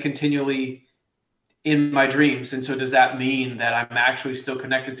 why is he continually in my dreams? And so does that mean that I'm actually still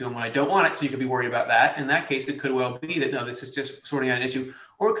connected to him when I don't want it? So you could be worried about that. In that case, it could well be that, no, this is just sorting out an issue.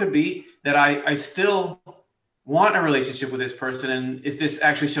 Or it could be that I still want a relationship with this person? And is this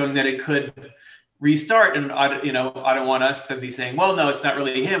actually showing that it could restart? And I don't want us to be saying, well, no, it's not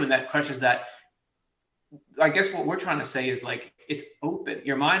really him. And that crushes that. I guess what we're trying to say is like, it's open.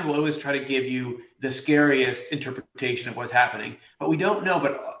 Your mind will always try to give you the scariest interpretation of what's happening, but we don't know,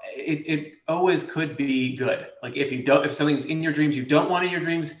 but it always could be good. Like if something's in your dreams, you don't want in your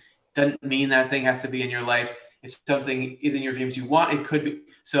dreams, doesn't mean that thing has to be in your life. If something is in your dreams you want, it could be.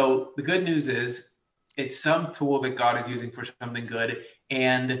 So the good news is it's some tool that God is using for something good.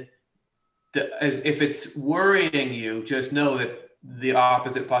 And if it's worrying you, just know that the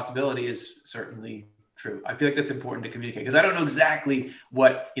opposite possibility is certainly true. I feel like that's important to communicate because I don't know exactly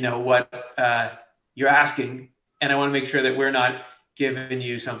what you're asking, and I want to make sure that we're not giving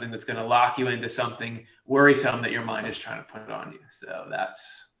you something that's going to lock you into something worrisome that your mind is trying to put on you. So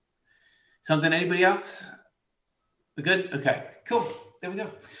that's something. Anybody else? We good? Okay, cool. There we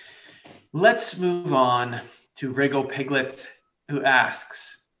go. Let's move on to Wriggle Piglet, who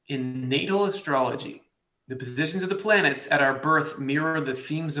asks, in natal astrology, the positions of the planets at our birth mirror the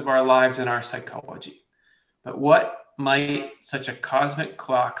themes of our lives and our psychology. But what might such a cosmic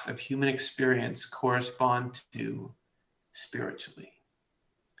clocks of human experience correspond to spiritually?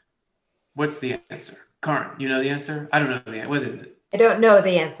 What's the answer? Karin, you know the answer? I don't know the answer. What is it? I don't know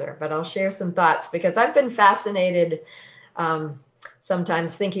the answer, but I'll share some thoughts because I've been fascinated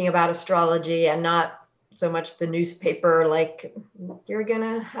sometimes thinking about astrology and not so much the newspaper, like you're going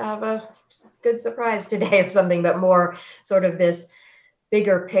to have a good surprise today or something, but more sort of this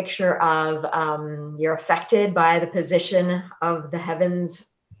bigger picture of you're affected by the position of the heavens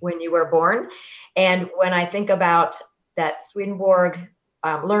when you were born. And when I think about that, Swedenborg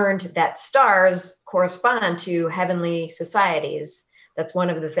learned that stars correspond to heavenly societies. That's one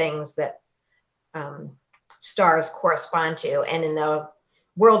of the things that stars correspond to. And in the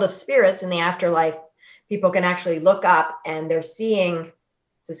world of spirits, in the afterlife, people can actually look up and they're seeing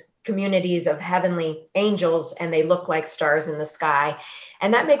communities of heavenly angels and they look like stars in the sky.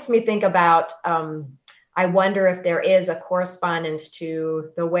 And that makes me think about, I wonder if there is a correspondence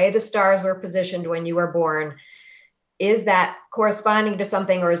to the way the stars were positioned when you were born. Is that corresponding to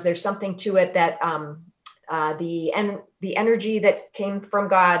something, or is there something to it that the energy that came from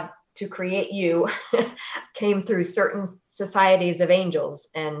God to create you came through certain societies of angels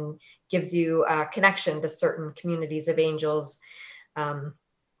and gives you a connection to certain communities of angels?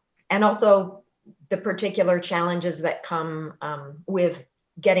 And also the particular challenges that come with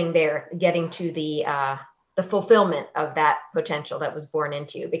getting there, getting to the fulfillment of that potential that was born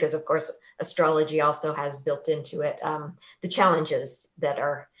into you. Because of course, astrology also has built into it the challenges that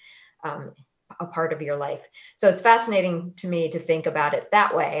are a part of your life. So it's fascinating to me to think about it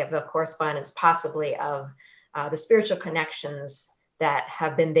that way, of the correspondence possibly of the spiritual connections that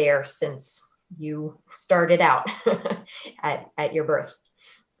have been there since you started out at your birth.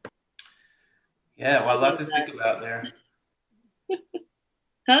 Yeah, well, a lot to think about there.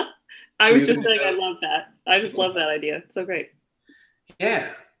 Huh? I was just saying, I love that. I just love that idea. It's so great.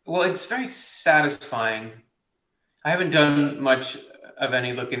 Yeah, well, it's very satisfying. I haven't done much of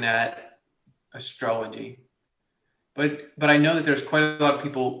any looking at astrology, but I know that there's quite a lot of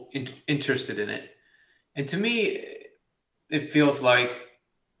people interested in it. And to me, it feels like,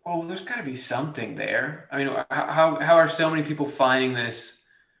 oh, there's got to be something there. I mean, how are so many people finding this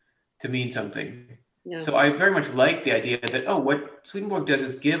to mean something? Yeah. So I very much like the idea that, what Swedenborg does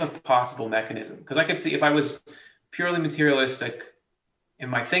is give a possible mechanism. Because I could see, if I was purely materialistic in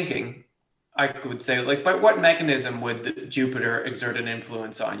my thinking, I would say, like, by what mechanism would Jupiter exert an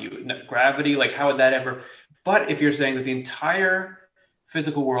influence on you? Gravity? Like, how would that ever? But if you're saying that the entire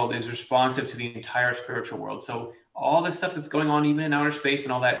physical world is responsive to the entire spiritual world, so all the stuff that's going on, even in outer space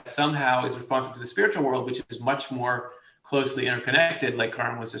and all that, somehow is responsive to the spiritual world, which is much more closely interconnected, like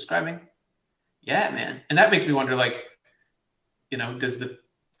Karin was describing. Yeah, man. And that makes me wonder, like, does the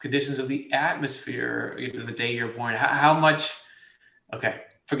conditions of the atmosphere, the day you're born, how much, okay,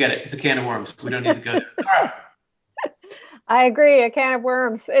 forget it. It's a can of worms. We don't need to go there. All right. I agree. A can of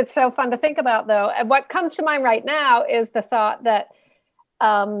worms. It's so fun to think about, though. And what comes to mind right now is the thought that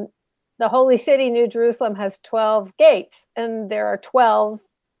the holy city, New Jerusalem, has 12 gates, and there are 12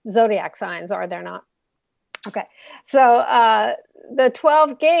 zodiac signs, are there not? Okay. So the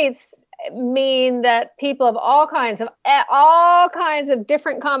 12 gates mean that people of all kinds of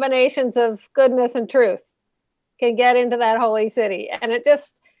different combinations of goodness and truth can get into that holy city. And it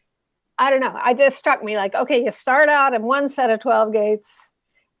just, I don't know, it just struck me like, okay, you start out in one set of 12 gates,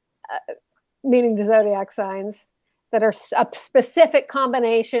 meaning the zodiac signs, that are a specific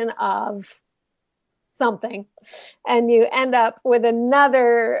combination of something, and you end up with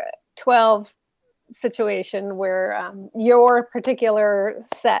another 12 situation where your particular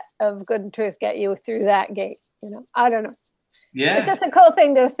set of good and truth get you through that gate. I don't know. Yeah. It's just a cool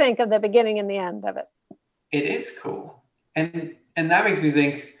thing to think of the beginning and the end of it. It is cool. And that makes me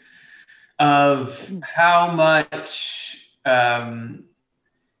think of how much, I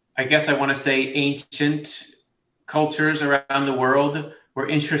guess I want to say ancient cultures around the world were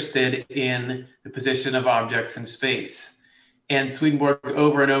interested in the position of objects in space. And Swedenborg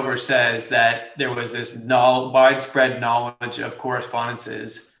over and over says that there was this widespread knowledge of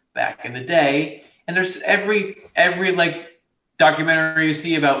correspondences back in the day. And there's every like documentary you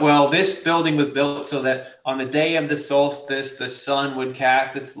see about, well, this building was built so that on the day of the solstice, the sun would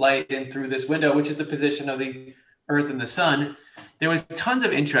cast its light in through this window, which is the position of the Earth and the sun. There was tons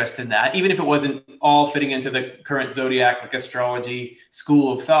of interest in that, even if it wasn't all fitting into the current zodiac, like astrology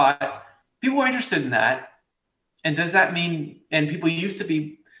school of thought. People were interested in that. And does that mean, and people used to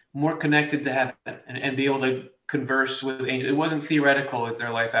be more connected to heaven and be able to converse with angels. It wasn't theoretical as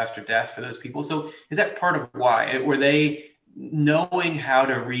their life after death for those people. So is that part of why? Were they knowing how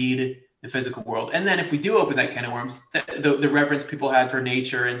to read the physical world? And then if we do open that can of worms, the reverence people had for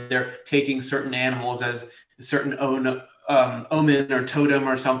nature, and they're taking certain animals as a certain omen or totem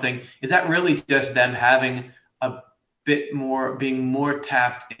or something, is that really just them having a bit more, being more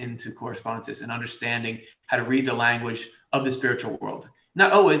tapped into correspondences and understanding how to read the language of the spiritual world?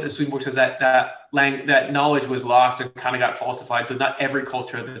 Not always, as Swedenborg says, that knowledge was lost and kind of got falsified. So not every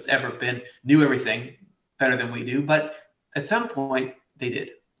culture that's ever been knew everything better than we do, but at some point they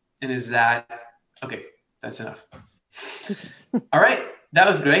did. And is that, okay, that's enough. All right, that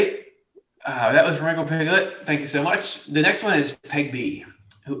was great. That was from Michael Piglet. Thank you so much. The next one is Peg B,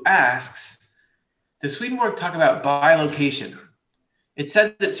 who asks, does Swedenborg talk about bilocation? It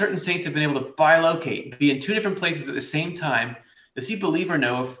said that certain saints have been able to bilocate, be in two different places at the same time. Does he believe or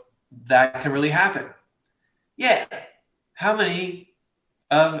know if that can really happen? Yeah. How many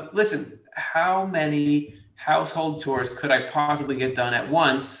household chores could I possibly get done at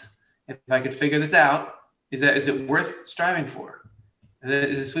once if I could figure this out? Is it worth striving for?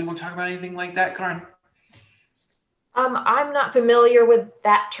 Is Swedenborg talking about anything like that, Karin? I'm not familiar with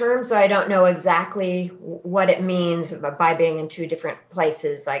that term, so I don't know exactly what it means by being in two different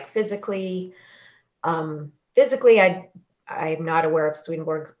places. Like physically, I'm not aware of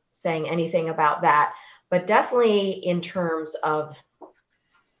Swedenborg saying anything about that, but definitely in terms of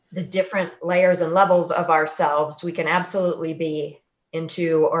the different layers and levels of ourselves, we can absolutely be in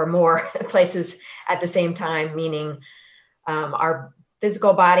two or more places at the same time, meaning our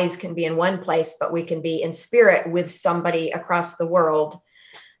physical bodies can be in one place, but we can be in spirit with somebody across the world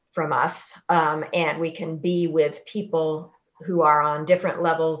from us. And we can be with people who are on different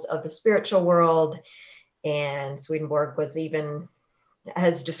levels of the spiritual world. And Swedenborg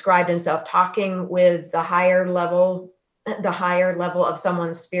has described himself talking with the higher level of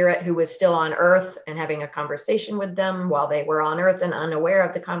someone's spirit who was still on earth and having a conversation with them while they were on earth and unaware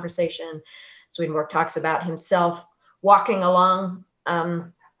of the conversation. Swedenborg talks about himself walking along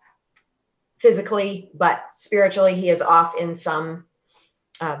physically, but spiritually he is off in some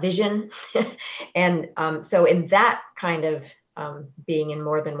vision. And so in that kind of being in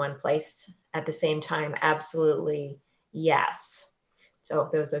more than one place at the same time, absolutely yes. So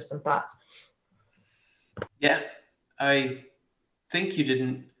those are some thoughts. Yeah, I think you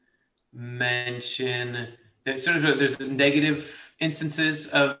didn't mention that there's negative instances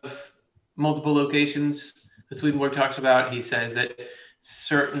of multiple locations that Swedenborg talks about. He says that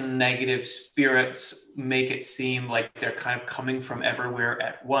certain negative spirits make it seem like they're kind of coming from everywhere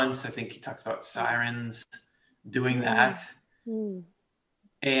at once. I think he talks about sirens doing that. Mm.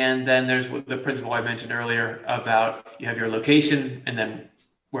 And then there's the principle I mentioned earlier about you have your location and then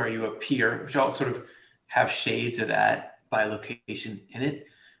where you appear, which all sort of have shades of that by location in it.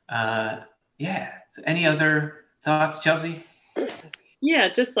 Yeah. So any other thoughts, Chelsea?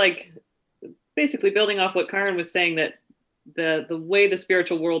 Yeah, just like basically building off what Karin was saying, that the way the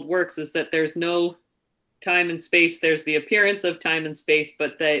spiritual world works is that there's no time and space. There's the appearance of time and space,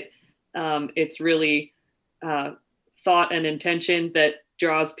 but that it's really thought and intention that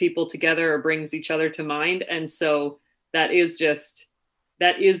draws people together or brings each other to mind. And so that is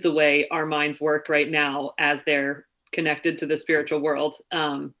the way our minds work right now as they're connected to the spiritual world.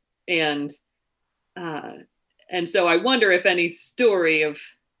 And so I wonder if any story of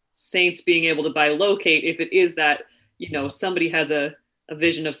saints being able to bilocate, if it is that, somebody has a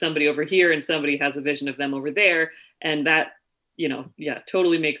vision of somebody over here and somebody has a vision of them over there. And that,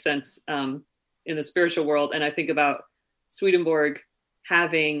 totally makes sense in the spiritual world. And I think about Swedenborg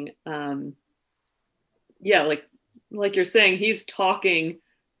having, like you're saying, he's talking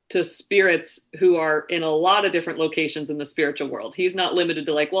to spirits who are in a lot of different locations in the spiritual world. He's not limited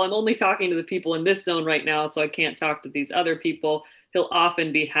to like, well, I'm only talking to the people in this zone right now, so I can't talk to these other people. He'll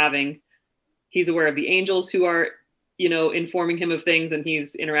often be he's aware of the angels who are, informing him of things, and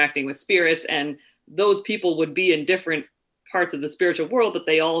he's interacting with spirits, and those people would be in different parts of the spiritual world, but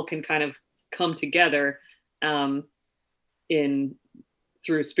they all can kind of come together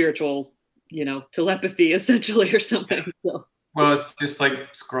through spiritual, telepathy essentially, or something. So. Well, it's just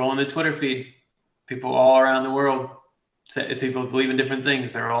like scrolling the Twitter feed. People all around the world, if people believe in different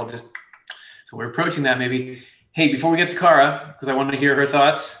things, they're all just, so we're approaching that maybe. Hey, before we get to Cara, because I want to hear her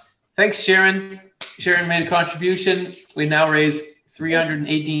thoughts. Thanks, Sharon. Sharon made a contribution. We now raise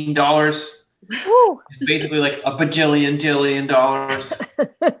 $318. Woo. Basically like a jillion dollars.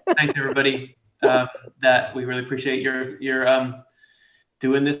 Thanks, everybody. That we really appreciate your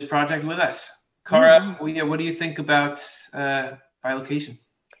doing this project with us. Cara, what do you think about bilocation?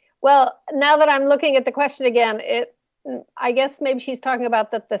 Well, now that I'm looking at the question again, I guess maybe she's talking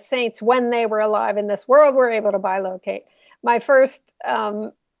about that the saints, when they were alive in this world, were able to bilocate. My first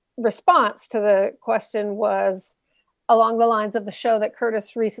response to the question was along the lines of the show that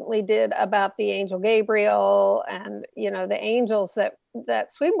Curtis recently did about the angel Gabriel and, the angels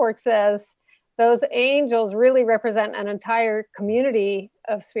that Swedenborg says, those angels really represent an entire community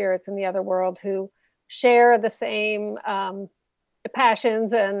of spirits in the other world who share the same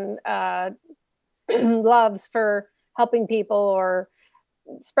passions and loves for helping people or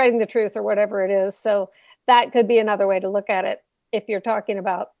spreading the truth or whatever it is. So that could be another way to look at it if you're talking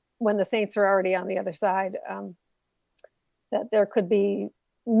about when the saints are already on the other side, that there could be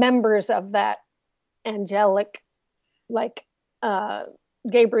members of that angelic, like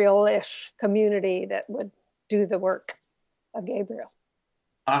Gabriel-ish community that would do the work of Gabriel.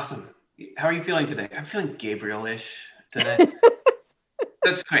 Awesome. How are you feeling today? I'm feeling Gabriel-ish today.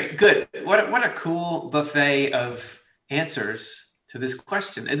 That's great. Good. What a cool buffet of answers to this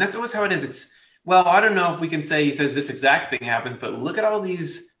question. And that's always how it is. Well, I don't know if we can say he says this exact thing happens, but look at all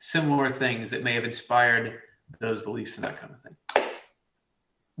these similar things that may have inspired those beliefs and that kind of thing.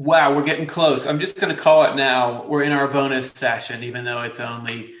 Wow, we're getting close. I'm just going to call it now. We're in our bonus session, even though it's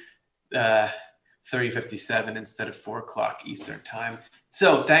only 30:57 instead of 4 o'clock Eastern time.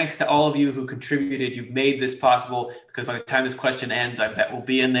 So thanks to all of you who contributed. You've made this possible, because by the time this question ends, I bet we'll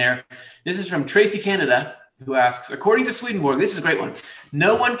be in there. This is from Tracy Canada, who asks, according to Swedenborg, this is a great one.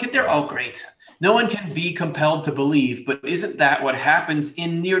 They're all great. No one can be compelled to believe, but isn't that what happens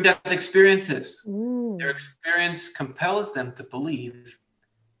in near-death experiences? Their experience compels them to believe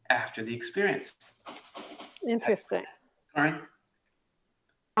after the experience. Interesting. All right.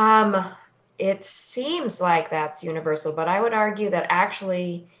 It seems like that's universal, but I would argue that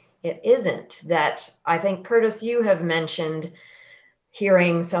actually it isn't. That I think, Curtis, you have mentioned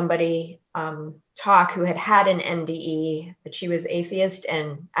hearing somebody talk who had an NDE, but she was atheist,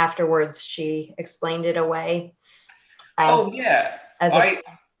 and afterwards she explained it away. I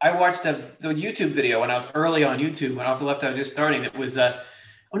watched the YouTube video when I was early on YouTube, when off the left I was just starting. It was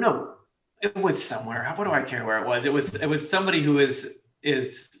it was somewhere. What do I care where it was? It was somebody who is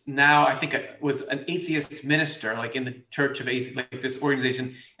now, I think it was an atheist minister, like in the Church of Atheist, like this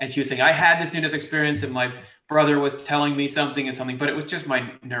organization. And she was saying, I had this near-death experience and my brother was telling me something, but it was just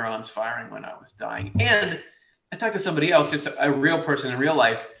my neurons firing when I was dying. And I talked to somebody else, just a real person in real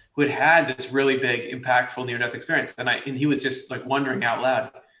life, who had this really big, impactful near-death experience. And he was just like wondering out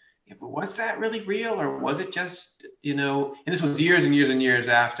loud, was that really real? Or was it just, and this was years and years and years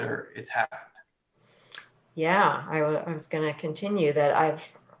after it's happened. Yeah, I was going to continue that. I've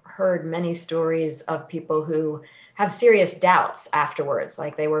heard many stories of people who have serious doubts afterwards,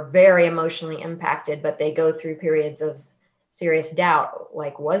 like they were very emotionally impacted, but they go through periods of serious doubt.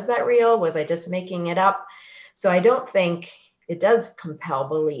 Like, was that real? Was I just making it up? So I don't think it does compel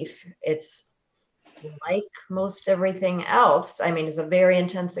belief. It's like most everything else. I mean, it's a very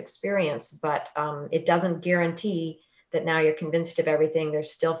intense experience, but it doesn't guarantee that now you're convinced of everything.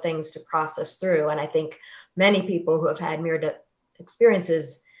 There's still things to process through. And I think many people who have had near-death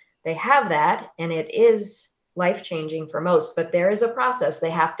experiences, they have that, and it is life-changing for most, but there is a process. They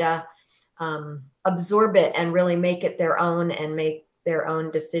have to absorb it and really make it their own and make their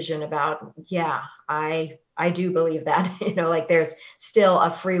own decision about, I do believe that, like there's still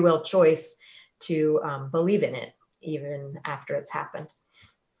a free will choice to believe in it, even after it's happened.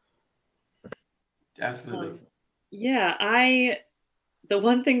 Absolutely. The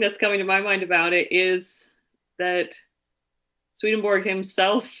one thing that's coming to my mind about it is that Swedenborg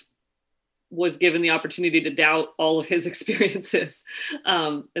himself was given the opportunity to doubt all of his experiences,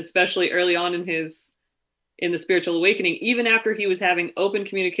 especially early on in in the spiritual awakening, even after he was having open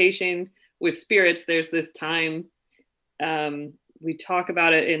communication with spirits. There's this time, we talk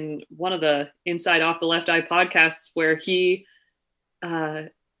about it in one of the Inside Off the Left Eye podcasts, where he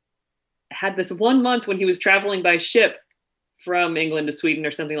had this 1 month when he was traveling by ship from England to Sweden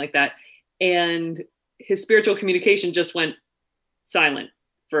or something like that. And his spiritual communication just went silent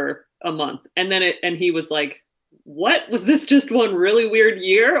for a month. And then and he was like, what was this, just one really weird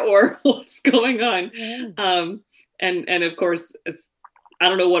year, or what's going on? Yeah. And of course, I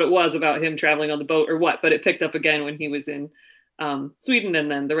don't know what it was about him traveling on the boat or what, but it picked up again when he was in Sweden,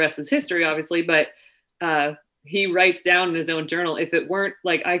 and then the rest is history, obviously. But he writes down in his own journal, if it weren't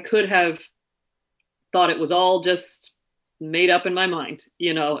like, I could have thought it was all just made up in my mind,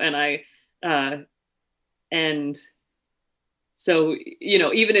 and so,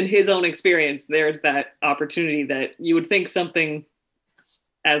 even in his own experience, there's that opportunity that you would think something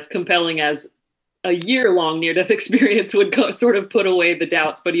as compelling as a year-long near-death experience would sort of put away the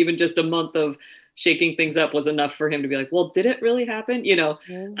doubts, but even just a month of shaking things up was enough for him to be like, well, did it really happen? Yeah.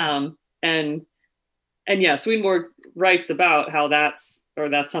 And yeah, Swedenborg writes about how that's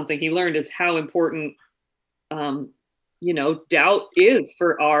something he learned, is how important, doubt is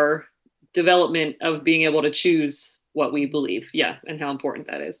for our development of being able to choose what we believe. Yeah. And how important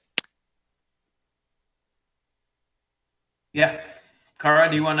that is. Yeah. Cara,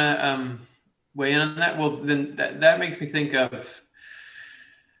 do you want to weigh in on that? Well, then that makes me think of,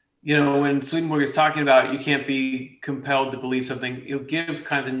 when Swedenborg is talking about you can't be compelled to believe something, he'll give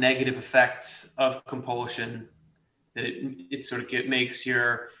kind of the negative effects of compulsion, that it sort of makes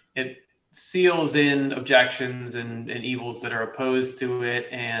it seals in objections and evils that are opposed to it,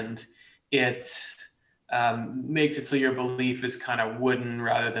 and it makes it so your belief is kind of wooden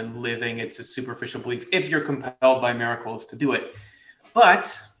rather than living. It's a superficial belief if you're compelled by miracles to do it.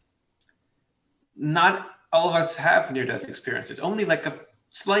 But not all of us have near-death experiences. Only like a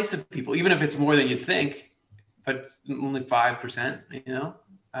slice of people, even if it's more than you'd think, but only 5%,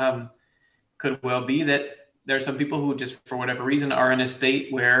 could well be that there are some people who just, for whatever reason, are in a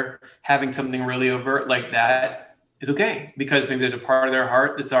state where having something really overt like that is okay, because maybe there's a part of their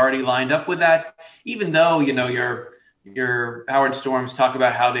heart that's already lined up with that, even though, your Howard Storms talk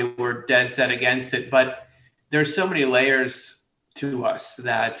about how they were dead set against it. But there's so many layers to us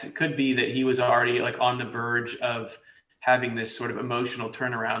that it could be that he was already like on the verge of having this sort of emotional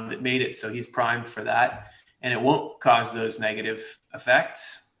turnaround that made it so he's primed for that, and it won't cause those negative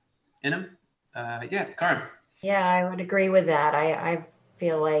effects in him. Karin. Yeah, I would agree with that. I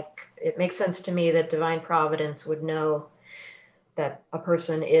feel like it makes sense to me that divine providence would know that a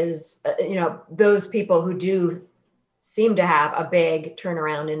person is, those people who do seem to have a big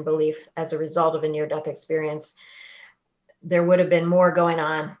turnaround in belief as a result of a near-death experience, there would have been more going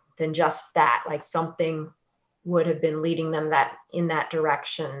on than just that. Like something would have been leading them in that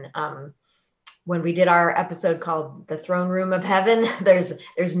direction. When we did our episode called The Throne Room of Heaven,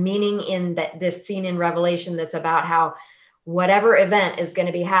 there's meaning in this scene in Revelation that's about how whatever event is going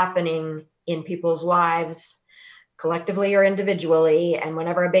to be happening in people's lives, collectively or individually, and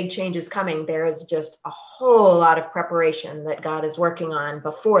whenever a big change is coming, there is just a whole lot of preparation that God is working on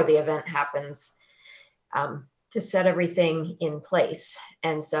before the event happens, to set everything in place.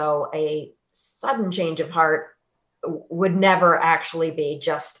 And so a sudden change of heart would never actually be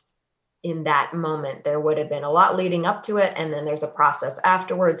just in that moment. There would have been a lot leading up to it, and then there's a process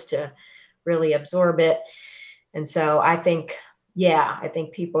afterwards to really absorb it. And so I think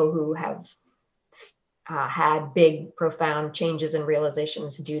people who have had big, profound changes and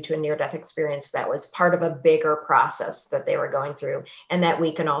realizations due to a near-death experience, that was part of a bigger process that they were going through, and that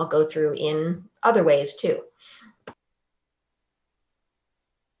we can all go through in other ways too.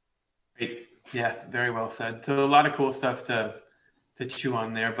 Great. Yeah, very well said. So a lot of cool stuff to chew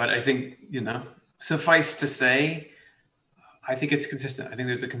on there, but I think, suffice to say, I think it's consistent. I think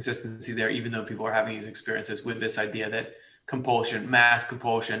there's a consistency there, even though people are having these experiences with this idea that mass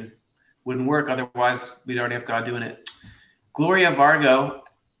compulsion wouldn't work. Otherwise, we'd already have God doing it. Gloria Vargo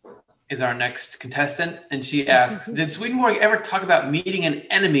is our next contestant, and she asks, did Swedenborg ever talk about meeting an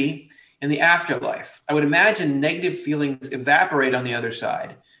enemy in the afterlife? I would imagine negative feelings evaporate on the other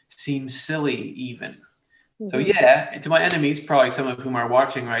side. Seems silly even. So yeah, to my enemies, probably some of whom are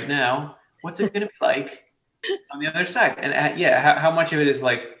watching right now, what's it going to be like on the other side? And how much of it is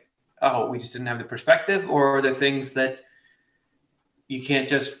like, oh, we just didn't have the perspective, or are there things that you can't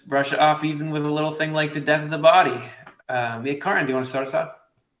just brush it off, even with a little thing like the death of the body? Karin, do you want to start us off?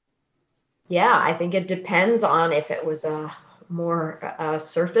 Yeah, I think it depends on if it was a more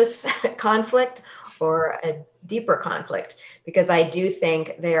surface conflict, for a deeper conflict, because I do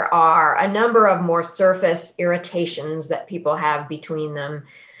think there are a number of more surface irritations that people have between them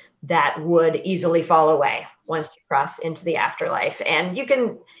that would easily fall away once you cross into the afterlife. And you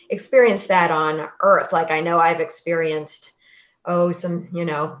can experience that on earth. Like, I know I've experienced, some,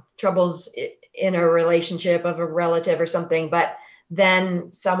 troubles in a relationship of a relative or something, but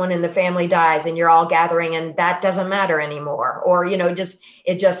then someone in the family dies and you're all gathering and that doesn't matter anymore. Or,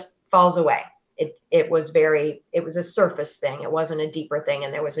 it just falls away. It was a surface thing. It wasn't a deeper thing.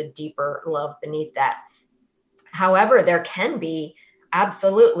 And there was a deeper love beneath that. However, there can be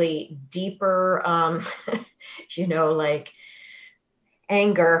absolutely deeper, like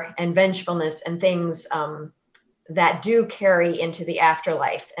anger and vengefulness and things that do carry into the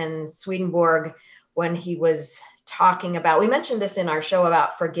afterlife. And Swedenborg, when he was talking about, we mentioned this in our show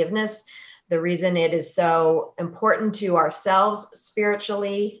about forgiveness, the reason it is so important to ourselves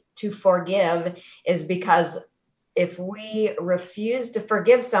spiritually to forgive is because if we refuse to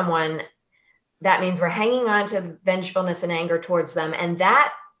forgive someone, that means we're hanging on to vengefulness and anger towards them. And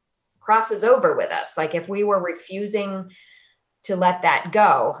that crosses over with us. Like, if we were refusing to let that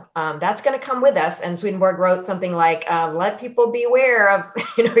go, that's going to come with us. And Swedenborg wrote something like, let people beware of,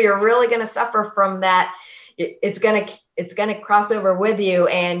 you're really going to suffer from that. It's going to cross over with you,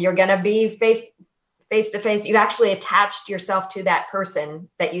 and you're going to be face to face. You actually attached yourself to that person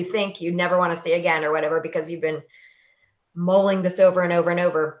that you think you never want to see again or whatever, because you've been mulling this over and over and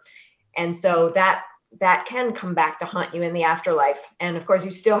over. And so that can come back to haunt you in the afterlife. And of course,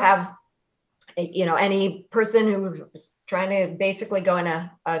 you still have, any person who's trying to basically go in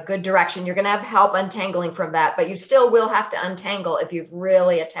a good direction, you're going to have help untangling from that, but you still will have to untangle if you've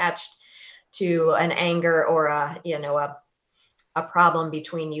really attached to an anger or a problem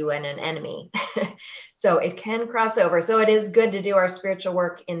between you and an enemy. So it can cross over. So it is good to do our spiritual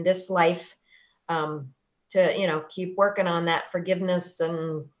work in this life, to, keep working on that forgiveness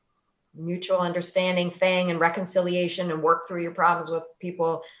and mutual understanding thing and reconciliation and work through your problems with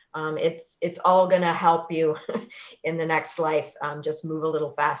people. It's all going to help you in the next life. Just move a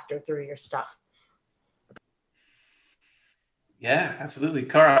little faster through your stuff. Yeah, absolutely.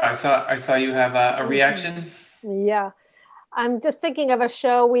 Cara, I saw you have a reaction. Yeah. I'm just thinking of a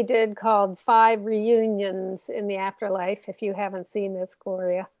show we did called 5 Reunions in the Afterlife. If you haven't seen this,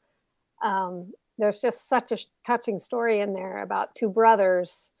 Gloria, there's just such a touching story in there about 2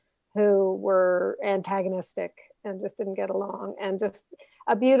 brothers who were antagonistic and just didn't get along, and just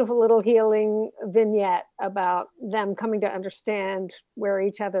a beautiful little healing vignette about them coming to understand where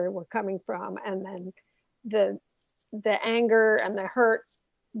each other were coming from. And then the anger and the hurt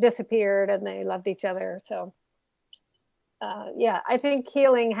disappeared and they loved each other. So I think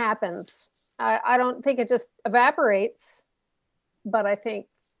healing happens. I don't think it just evaporates, but I think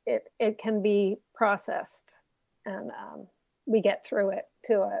it can be processed, and we get through it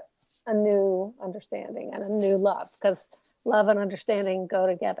to a new understanding and a new love, because love and understanding go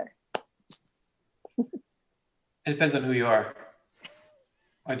together. It depends on who you are.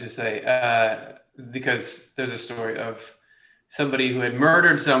 I just say, because there's a story of somebody who had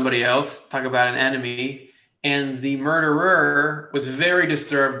murdered somebody else, talk about an enemy, and the murderer was very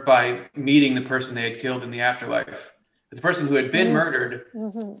disturbed by meeting the person they had killed in the afterlife. But the person who had been murdered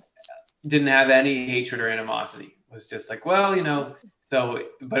didn't have any hatred or animosity. It was just like, well,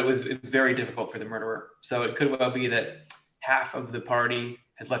 but it was very difficult for the murderer. So it could well be that half of the party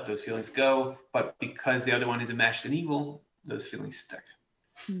has let those feelings go, but because the other one is enmeshed in evil, those feelings stick.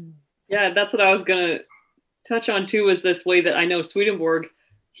 Yeah, that's what I was going to touch on too, was this way that I know Swedenborg,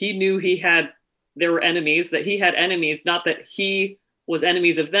 he knew there were enemies, that he had enemies, not that he was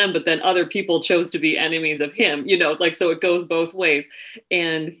enemies of them, but then other people chose to be enemies of him, so it goes both ways.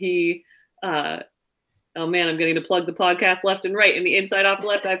 And he, oh man, I'm getting to plug the podcast left and right. In the Inside Off the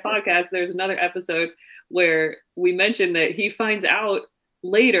Left Eye podcast, there's another episode where we mentioned that he finds out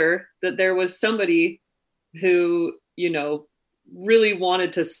later that there was somebody who, really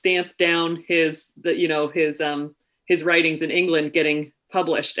wanted to stamp down his writings in England getting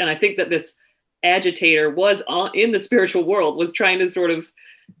published. And I think that this agitator was in the spiritual world, was trying to sort of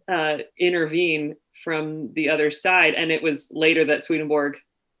intervene from the other side. And it was later that Swedenborg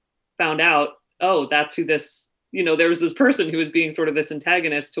found out, oh, that's who this, there was this person who was being sort of this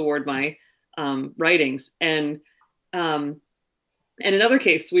antagonist toward my writings. And in other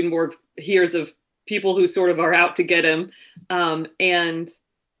case, Swedenborg hears of people who sort of are out to get him. And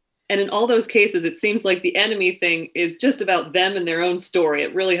in all those cases, it seems like the enemy thing is just about them and their own story.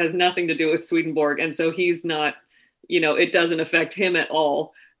 It really has nothing to do with Swedenborg. And so he's not, it doesn't affect him at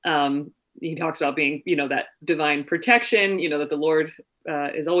all. He talks about being, that divine protection, that the Lord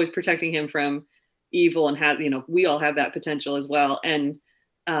is always protecting him from evil and have, we all have that potential as well. And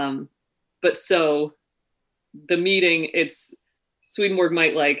but so the meeting, Swedenborg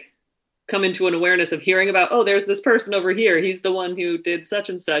might like come into an awareness of hearing about, oh, there's this person over here, he's the one who did such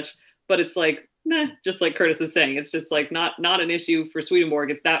and such, but it's like, meh, just like Curtis is saying, it's just like not an issue for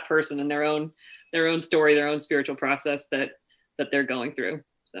Swedenborg. It's that person and their own story, their own spiritual process that they're going through.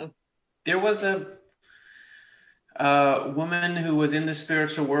 So there was a woman who was in the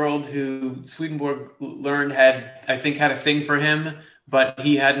spiritual world who Swedenborg learned had a thing for him, but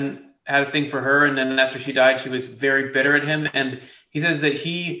he hadn't had a thing for her. And then after she died, she was very bitter at him. And he says that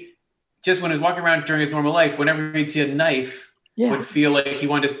he just, when he was walking around during his normal life, whenever he'd see a knife, would feel like he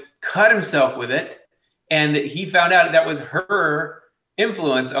wanted to cut himself with it. And he found out that was her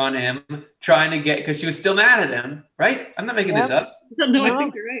influence on him, trying to get, because she was still mad at him, right? I'm not making this up. No, I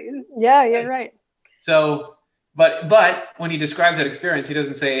think you're right. Yeah, you're right. So, but when he describes that experience, he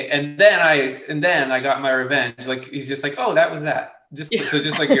doesn't say, and then I got my revenge. Like, he's just like, oh, that was that. So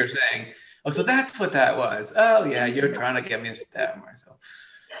just like you're saying, oh, so that's what that was. Oh yeah, you're trying to get me to stab myself.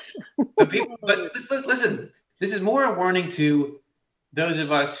 But listen, this is more a warning to those of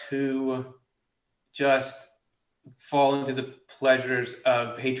us who just fall into the pleasures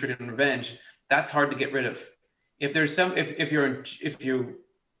of hatred and revenge. That's hard to get rid of. If you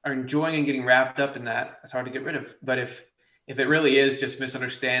are enjoying and getting wrapped up in that, it's hard to get rid of. But if it really is just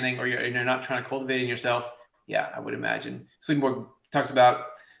misunderstanding, or you're not trying to cultivate it in yourself, yeah, I would imagine. Swedenborg talks about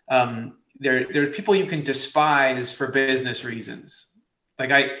there are people you can despise for business reasons.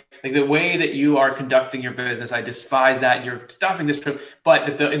 Like the way that you are conducting your business, I despise that, and you're stopping this trip.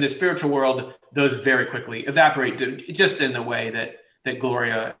 But in the spiritual world, those very quickly evaporate, just in the way that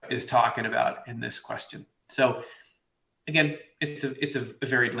Gloria is talking about in this question. So again, it's a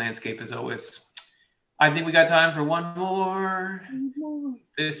varied landscape as always. I think we got time for one more.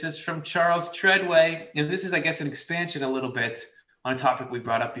 This is from Charles Treadway, and this is, I guess, an expansion a little bit on a topic we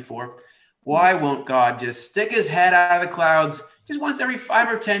brought up before. Why won't God just stick his head out of the clouds just once every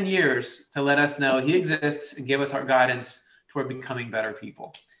 5 or 10 years to let us know he exists and give us our guidance toward becoming better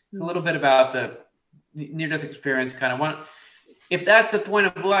people? It's a little bit about the near-death experience, kind of if that's the point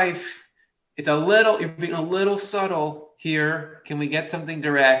of life, you're being a little subtle here. Can we get something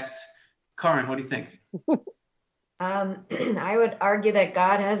direct? Karin, what do you think? I would argue that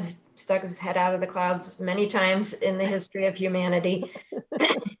God has stuck his head out of the clouds many times in the history of humanity.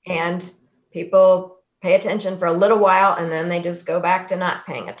 And people pay attention for a little while, and then they just go back to not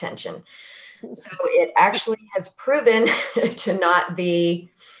paying attention. So it actually has proven to not be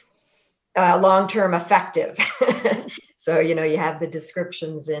long-term effective. So, you have the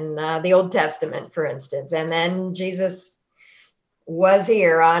descriptions in the Old Testament, for instance, and then Jesus was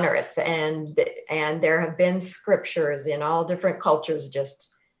here on earth, and there have been scriptures in all different cultures just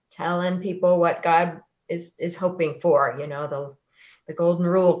telling people what God is hoping for, the golden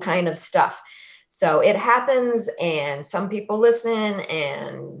rule kind of stuff. So it happens, and some people listen,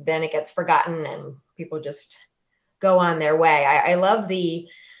 and then it gets forgotten, and people just go on their way. I love the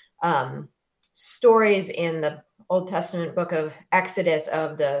stories in the Old Testament book of Exodus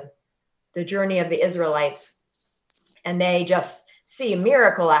of the journey of the Israelites, and they just see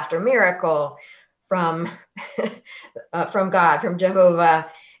miracle after miracle from God, from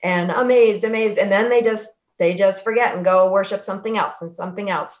Jehovah, and amazed, and then they just forget and go worship something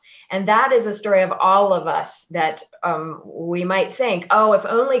else. And that is a story of all of us that we might think, oh, if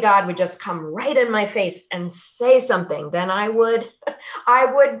only God would just come right in my face and say something, then I would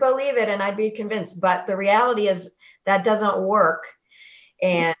believe it and I'd be convinced. But the reality is that doesn't work.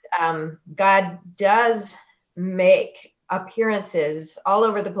 And God does make appearances all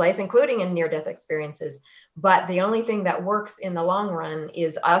over the place, including in near-death experiences. But the only thing that works in the long run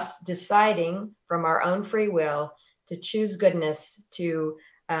is us deciding from our own free will to choose goodness, to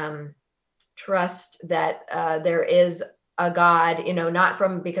trust that there is a God, not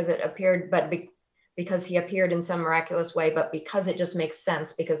from because it appeared, but because he appeared in some miraculous way, but because it just makes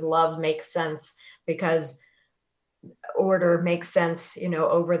sense, because love makes sense, because order makes sense,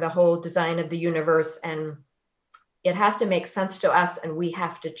 over the whole design of the universe. And it has to make sense to us, and we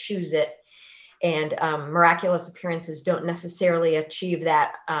have to choose it. And miraculous appearances don't necessarily achieve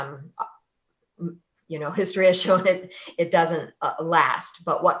that. History has shown it doesn't last.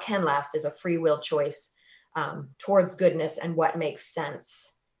 But what can last is a free will choice towards goodness and what makes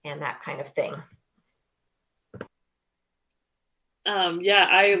sense and that kind of thing.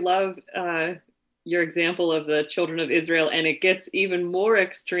 I love your example of the children of Israel, and it gets even more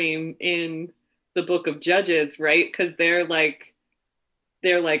extreme in the book of Judges, right? Because they're like,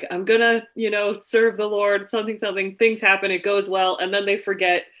 I'm gonna, serve the Lord, something, things happen, it goes well, and then they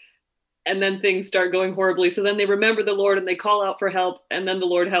forget and then things start going horribly. So then they remember the Lord and they call out for help, and then the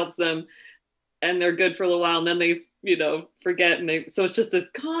Lord helps them, and they're good for a little while, and then they, forget, and so it's just this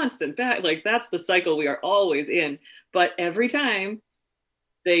constant back, like that's the cycle we are always in. But every time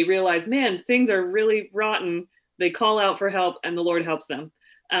they realize, man, things are really rotten, they call out for help, and the Lord helps them.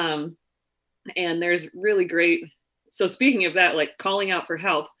 And there's really great. So speaking of that, like calling out for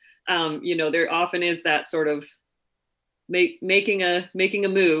help, there often is that sort of making a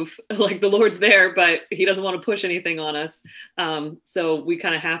move, like the Lord's there, but he doesn't want to push anything on us. So we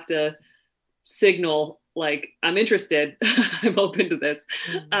kind of have to signal, like, I'm interested, I'm open to this,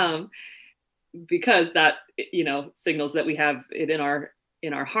 because that, signals that we have it in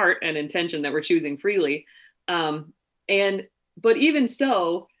our heart and intention that we're choosing freely. But even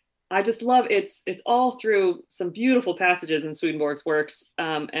so, I just love it's all through some beautiful passages in Swedenborg's works.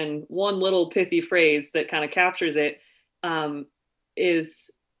 And one little pithy phrase that kind of captures it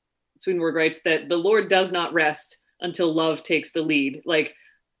is Swedenborg writes that the Lord does not rest until love takes the lead. Like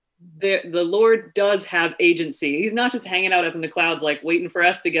the Lord does have agency. He's not just hanging out up in the clouds, like waiting for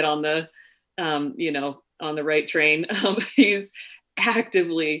us to get on the, on the right train. He's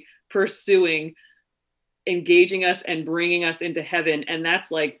actively pursuing, engaging us and bringing us into heaven. And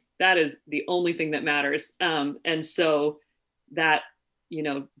that is the only thing that matters. And so that,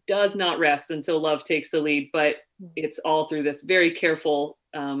 does not rest until love takes the lead, but it's all through this very careful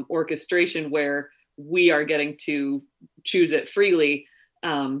orchestration where we are getting to choose it freely.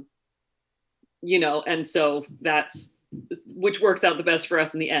 And so that's, which works out the best for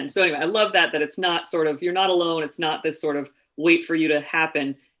us in the end. So anyway, I love that it's not sort of, you're not alone. It's not this sort of wait for you to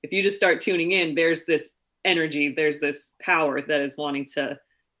happen. If you just start tuning in, there's this energy, there's this power that is wanting to,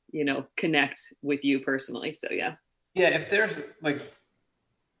 connect with you personally. So yeah. Yeah. If there's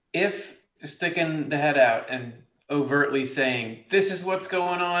if sticking the head out and overtly saying, this is what's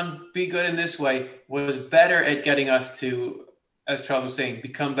going on, be good in this way, was better at getting us to, as Charles was saying,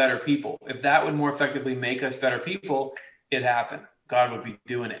 become better people. If that would more effectively make us better people, it happened. God would be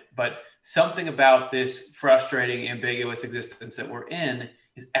doing it. But something about this frustrating, ambiguous existence that we're in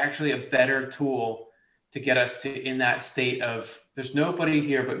is actually a better tool to get us to in that state of, there's nobody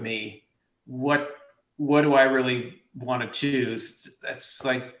here but me. What do I really want to choose? That's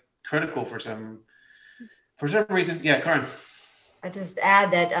like critical for some reason. Yeah, Karin. I just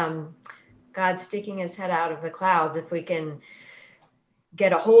add that God's sticking his head out of the clouds. If we can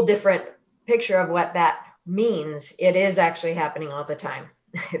get a whole different picture of what that means, it is actually happening all the time.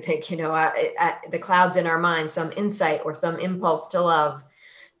 I think, the clouds in our mind, some insight or some impulse to love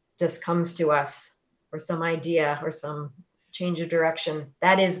just comes to us, or some idea or some change of direction.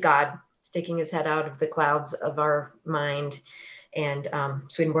 That is God sticking his head out of the clouds of our mind. And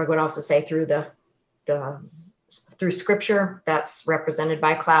Swedenborg would also say through through scripture, that's represented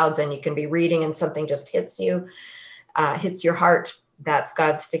by clouds, and you can be reading and something just hits you, hits your heart. That's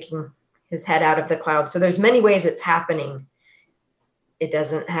God sticking his head out of the clouds. So there's many ways it's happening. It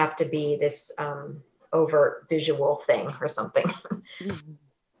doesn't have to be this overt visual thing or something.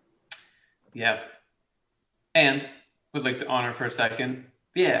 Yeah. And would like to honor for a second.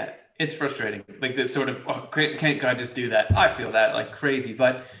 Yeah, it's frustrating. Like this sort of, can't God just do that? I feel that like crazy,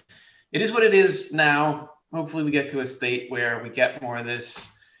 but it is what it is now. Hopefully we get to a state where we get more of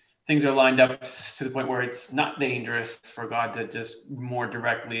this. Things are lined up to the point where it's not dangerous for God to just more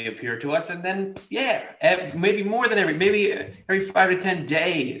directly appear to us. And then, maybe more than every 5 to 10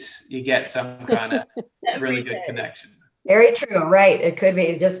 days, you get some kind of really good connection. Very true. Right. It could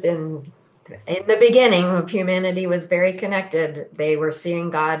be just in the beginning of humanity was very connected. They were seeing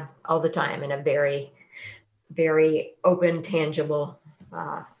God all the time in a very, very open, tangible,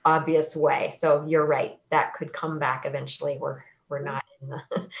 obvious way. So you're right. That could come back eventually. We're not in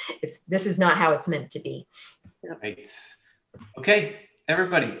the, this is not how it's meant to be. Right. Okay,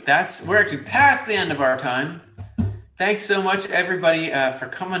 everybody, we're actually past the end of our time. Thanks so much, everybody, for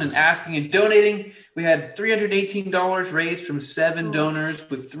coming and asking and donating. We had $318 raised from 7 donors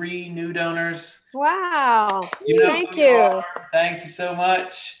with 3 new donors. Wow. Thank you. Thank you so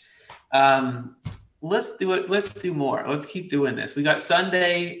much. Let's do it. Let's do more. Let's keep doing this. We got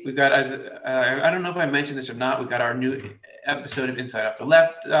Sunday. We got, I don't know if I mentioned this or not, we got our new episode of Inside Off the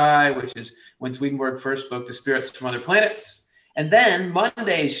Left Eye, which is when Swedenborg first spoke to spirits from other planets. And then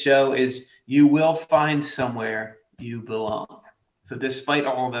Monday's show is You Will Find Somewhere You Belong. So despite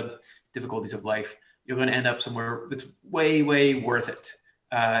all the difficulties of life, you're going to end up somewhere that's way, way worth it.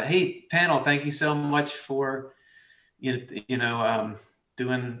 Hey, panel, thank you so much for,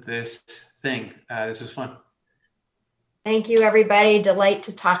 doing this thing. This was fun. Thank you, everybody. Delight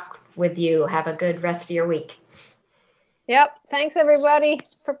to talk with you. Have a good rest of your week. Yep. Thanks everybody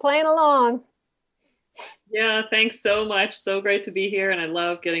for playing along. Yeah, thanks so much. So great to be here. And I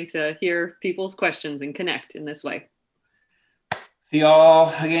love getting to hear people's questions and connect in this way. See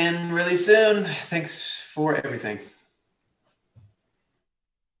y'all again really soon. Thanks for everything.